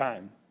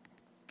lifetime.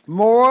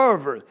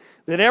 Moreover,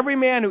 that every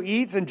man who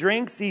eats and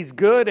drinks sees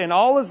good in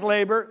all his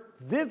labor.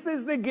 This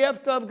is the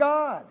gift of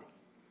God.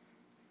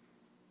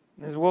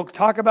 We'll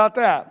talk about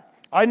that.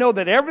 I know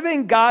that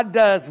everything God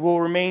does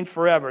will remain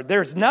forever.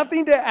 There's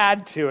nothing to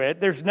add to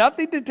it. There's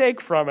nothing to take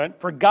from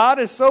it. For God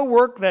has so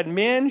worked that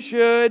men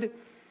should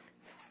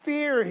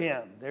fear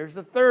him. There's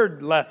the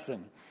third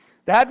lesson.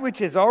 That which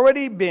has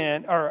already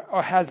been,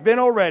 or has been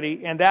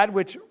already, and that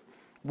which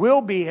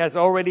will be has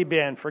already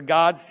been. For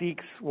God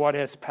seeks what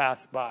has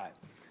passed by.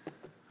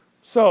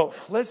 So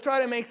let's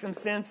try to make some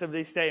sense of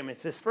these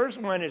statements. This first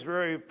one is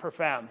very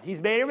profound. He's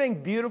made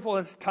everything beautiful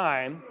in its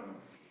time.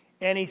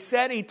 And he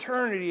set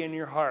eternity in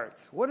your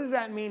hearts. What does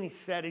that mean, he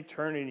set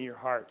eternity in your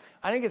heart?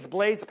 I think it's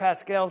Blaise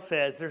Pascal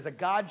says, there's a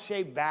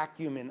God-shaped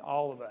vacuum in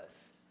all of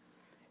us.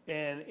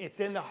 And it's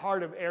in the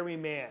heart of every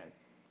man.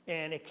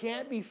 And it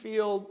can't be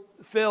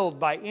filled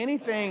by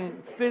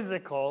anything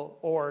physical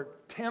or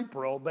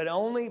temporal, but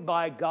only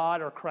by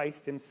God or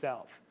Christ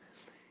himself.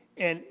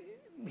 And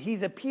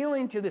he's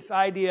appealing to this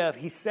idea of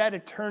he set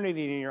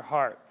eternity in your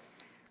heart.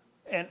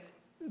 And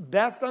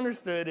best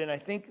understood, and I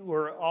think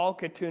we're all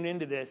could tune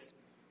into this,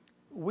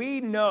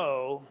 we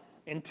know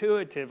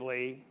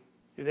intuitively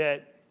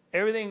that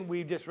everything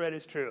we've just read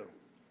is true.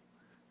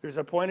 There's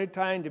an appointed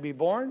time to be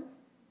born.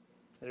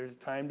 There's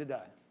a time to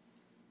die.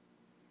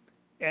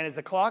 And as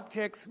the clock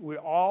ticks, we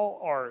all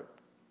are,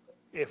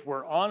 if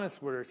we're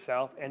honest with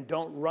ourselves and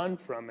don't run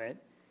from it,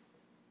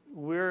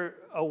 we're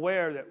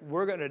aware that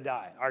we're going to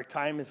die. Our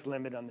time is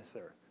limited on this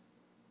earth.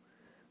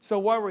 So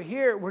while we're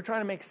here, we're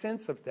trying to make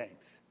sense of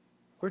things.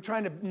 We're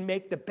trying to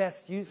make the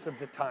best use of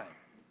the time.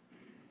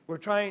 We're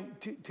trying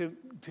to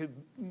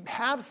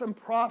have some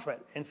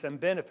profit and some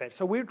benefit.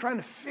 So we're trying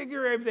to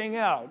figure everything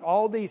out.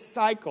 All these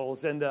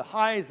cycles and the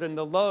highs and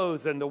the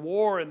lows and the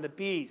war and the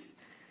peace.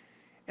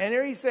 And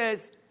there he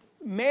says,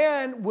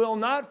 man will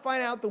not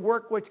find out the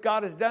work which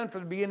God has done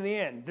from the beginning to the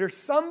end. There's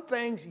some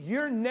things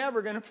you're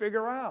never going to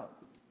figure out.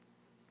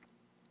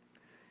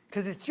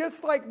 Because it's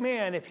just like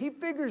man, if he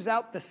figures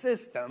out the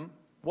system,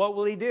 what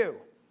will he do?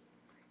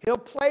 He'll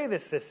play the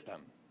system,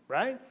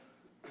 right?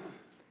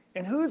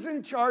 And who's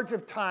in charge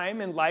of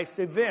time and life's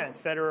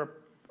events that are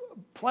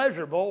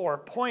pleasurable or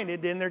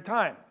appointed in their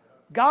time?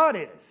 God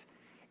is.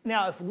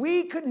 Now, if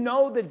we could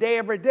know the day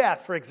of our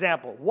death, for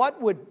example, what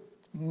would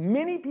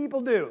many people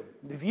do?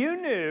 If you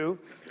knew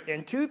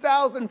in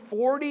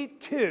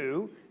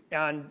 2042,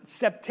 on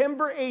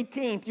September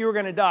 18th, you were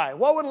going to die,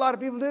 what would a lot of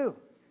people do?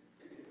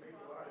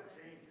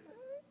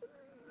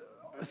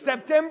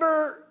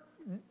 September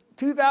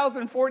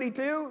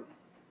 2042?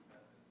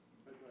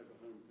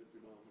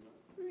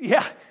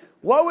 Yeah.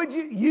 What would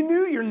you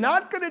knew you're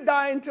not going to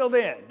die until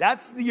then.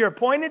 That's your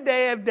appointed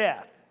day of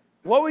death.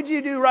 What would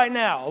you do right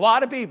now? A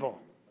lot of people.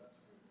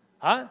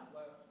 Huh?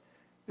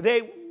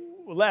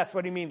 Less,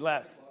 what do you mean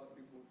less?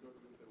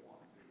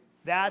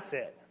 That's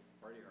it.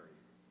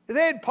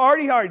 They'd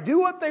party hard, do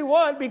what they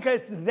want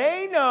because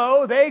they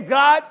know they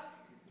got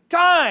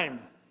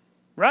time,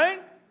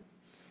 right?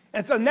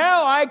 And so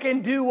now I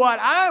can do what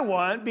I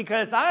want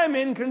because I'm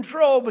in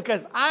control,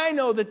 because I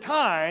know the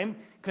time,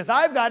 because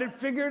I've got it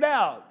figured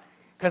out.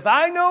 Because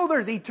I know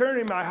there's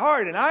eternity in my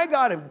heart, and I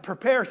got to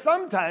prepare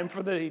some time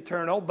for the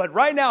eternal, but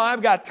right now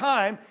I've got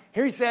time.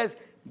 Here he says,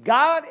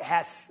 God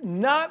has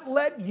not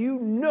let you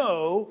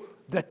know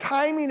the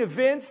timing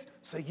events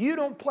so you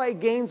don't play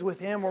games with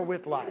him or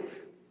with life.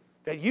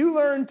 That you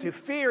learn to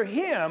fear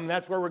him,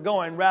 that's where we're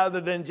going, rather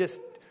than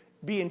just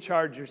be in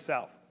charge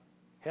yourself.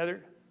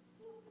 Heather?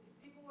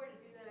 If people were to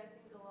do that, I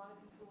think a lot of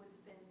people would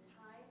spend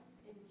time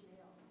in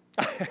jail.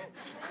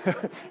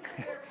 For the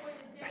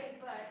day,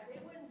 but they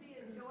wouldn't be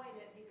enjoying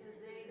it because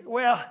they...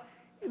 Well,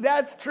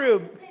 that's true.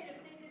 I'm saying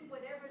if they did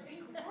whatever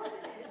they wanted.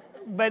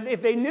 But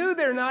if they knew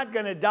they're not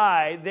going to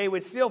die, they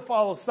would still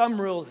follow some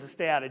rules to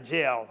stay out of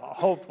jail,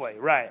 hopefully,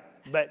 right?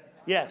 But,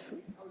 yes. I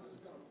was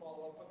just going to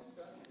follow up. I think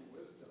that's the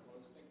wisdom. I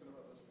was thinking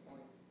about this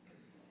point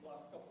the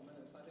last couple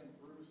minutes. I think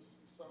Bruce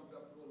summed it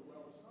up really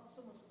well. It's not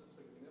so much the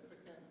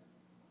significant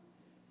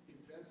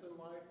events in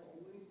life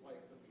only, like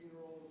the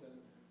funerals and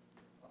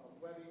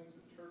weddings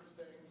and church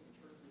things and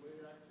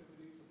church-related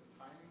activities, but the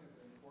timing and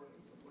the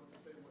importance of what to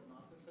say and what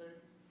not to say.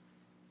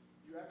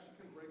 You actually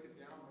can break it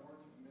down more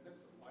into minutes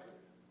of life.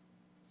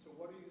 So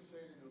what are you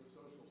saying in those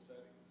social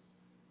settings?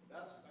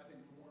 That's, I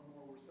think, more and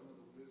more where some of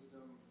the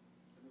wisdom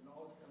and the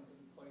knowledge comes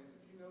into play.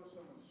 If you know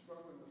someone's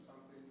struggling with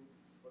something,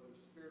 whether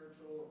it's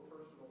spiritual or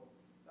personal,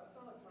 that's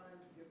not a time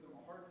to give them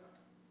a hard time.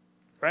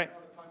 Right. It's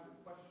not a time to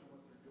question what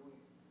they're doing.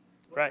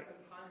 Look Right. at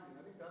the timing.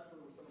 I think that's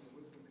where some of the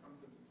wisdom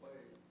comes into play.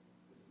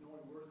 It's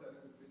knowing where that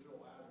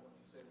individual at and what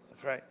to say.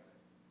 That's right.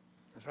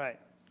 That's right.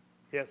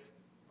 Yes.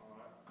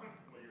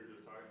 What you were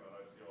just talking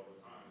about, I see all the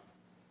time.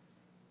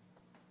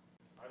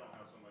 I don't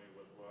have somebody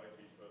with what I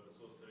teach, but the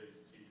social studies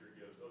teacher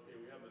gives, okay,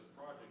 we have this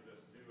project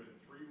that's due in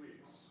 3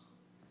 weeks.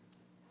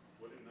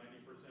 What do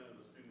 90% of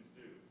the students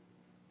do?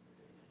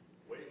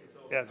 Wait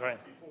until the That's right.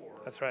 night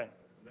before. That's right.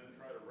 And then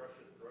try to rush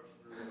through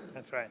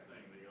That's right. the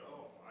thing. They go,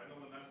 oh, I know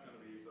when that's going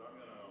to be, so I'm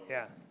going to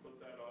Yeah.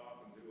 put that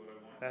off and do what I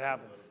want. That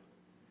happens.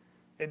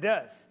 It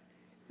does.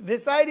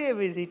 This idea of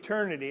his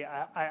eternity,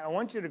 I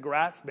want you to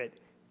grasp it.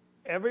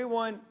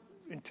 Everyone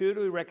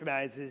intuitively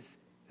recognizes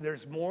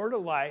there's more to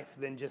life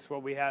than just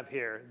what we have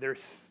here.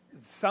 There's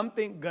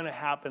something going to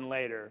happen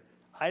later.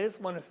 I just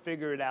want to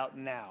figure it out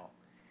now.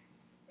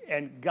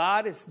 And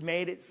God has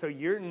made it so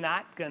you're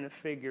not going to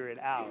figure it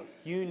out.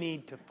 You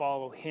need to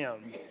follow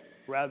him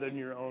rather than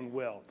your own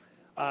will.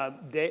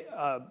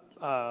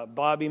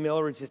 Bobby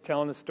Miller was just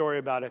telling a story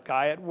about a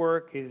guy at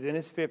work. He's in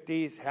his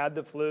 50s, had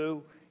the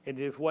flu. It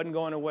just wasn't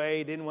going away.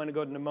 He didn't want to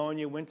go to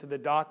pneumonia. Went to the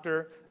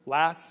doctor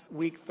last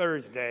week,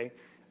 Thursday.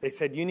 They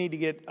said, you need to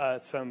get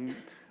some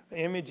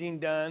imaging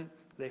done.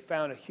 They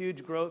found a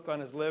huge growth on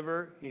his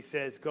liver. He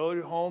says,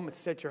 go home and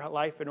set your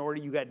life in order.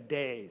 You got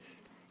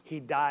days.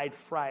 He died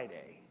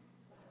Friday.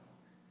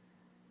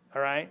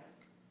 All right?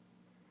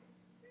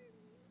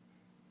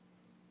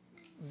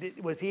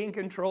 Was he in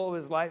control of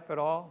his life at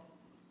all?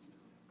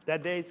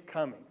 That day's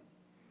coming.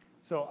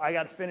 So I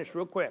got to finish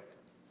real quick.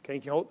 Can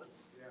you hold?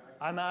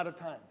 I'm out of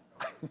time.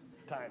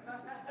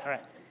 All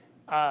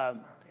right.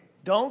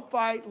 Don't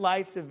fight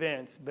life's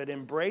events, but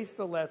embrace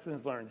the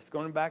lessons learned. It's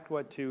going back to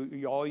what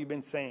all you've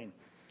been saying.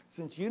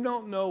 Since you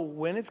don't know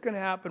when it's going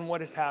to happen,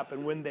 what has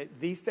happened, when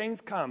these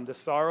things come, the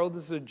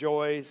sorrows, the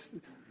joys,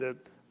 the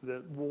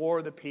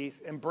war, the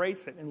peace,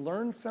 embrace it and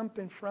learn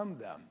something from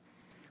them.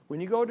 When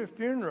you go to a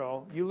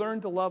funeral, you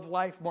learn to love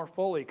life more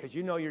fully because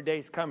you know your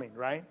day's coming,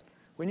 right?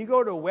 When you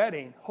go to a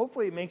wedding,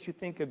 hopefully it makes you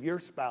think of your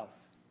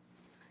spouse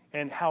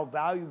and how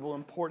valuable,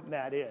 important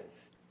that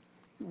is.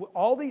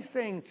 All these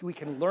things, we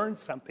can learn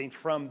something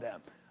from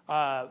them.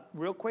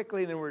 Real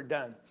quickly, then we're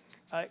done.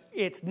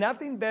 It's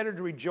nothing better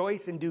to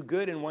rejoice and do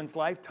good in one's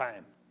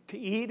lifetime, to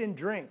eat and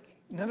drink.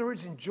 In other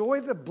words, enjoy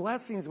the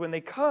blessings when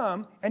they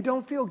come and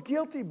don't feel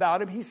guilty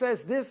about them. He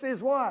says this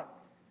is what?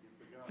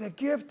 The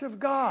gift of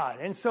God.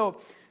 And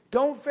so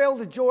don't fail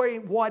to enjoy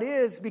what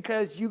is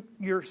because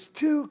you're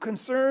too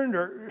concerned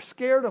or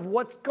scared of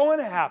what's going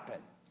to happen.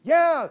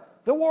 Yeah,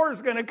 the war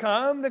is going to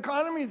come. The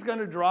economy is going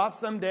to drop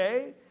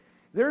someday.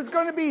 There's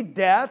going to be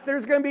death.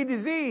 There's going to be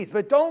disease.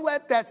 But don't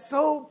let that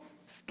so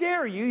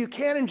scare you. You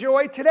can't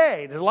enjoy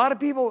today. There's a lot of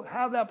people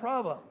have that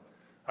problem.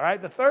 All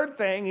right. The third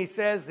thing he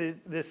says is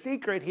the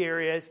secret here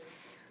is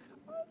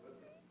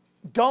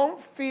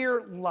don't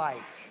fear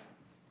life.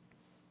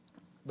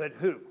 But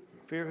who?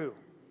 Fear who?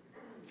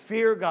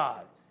 Fear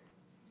God.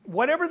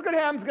 Whatever's going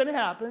to happen is going to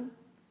happen.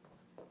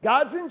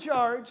 God's in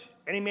charge.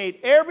 And he made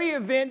every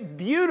event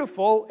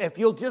beautiful if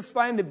you'll just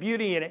find the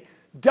beauty in it.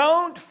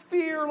 Don't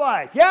fear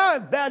life. Yeah,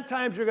 bad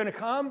times are going to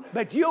come,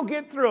 but you'll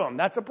get through them.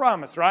 That's a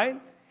promise, right?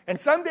 And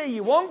someday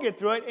you won't get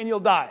through it and you'll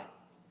die.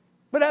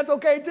 But that's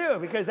okay too,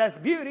 because that's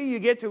beauty. You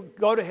get to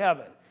go to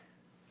heaven.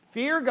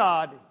 Fear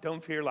God,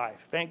 don't fear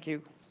life. Thank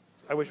you.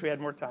 I wish we had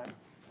more time.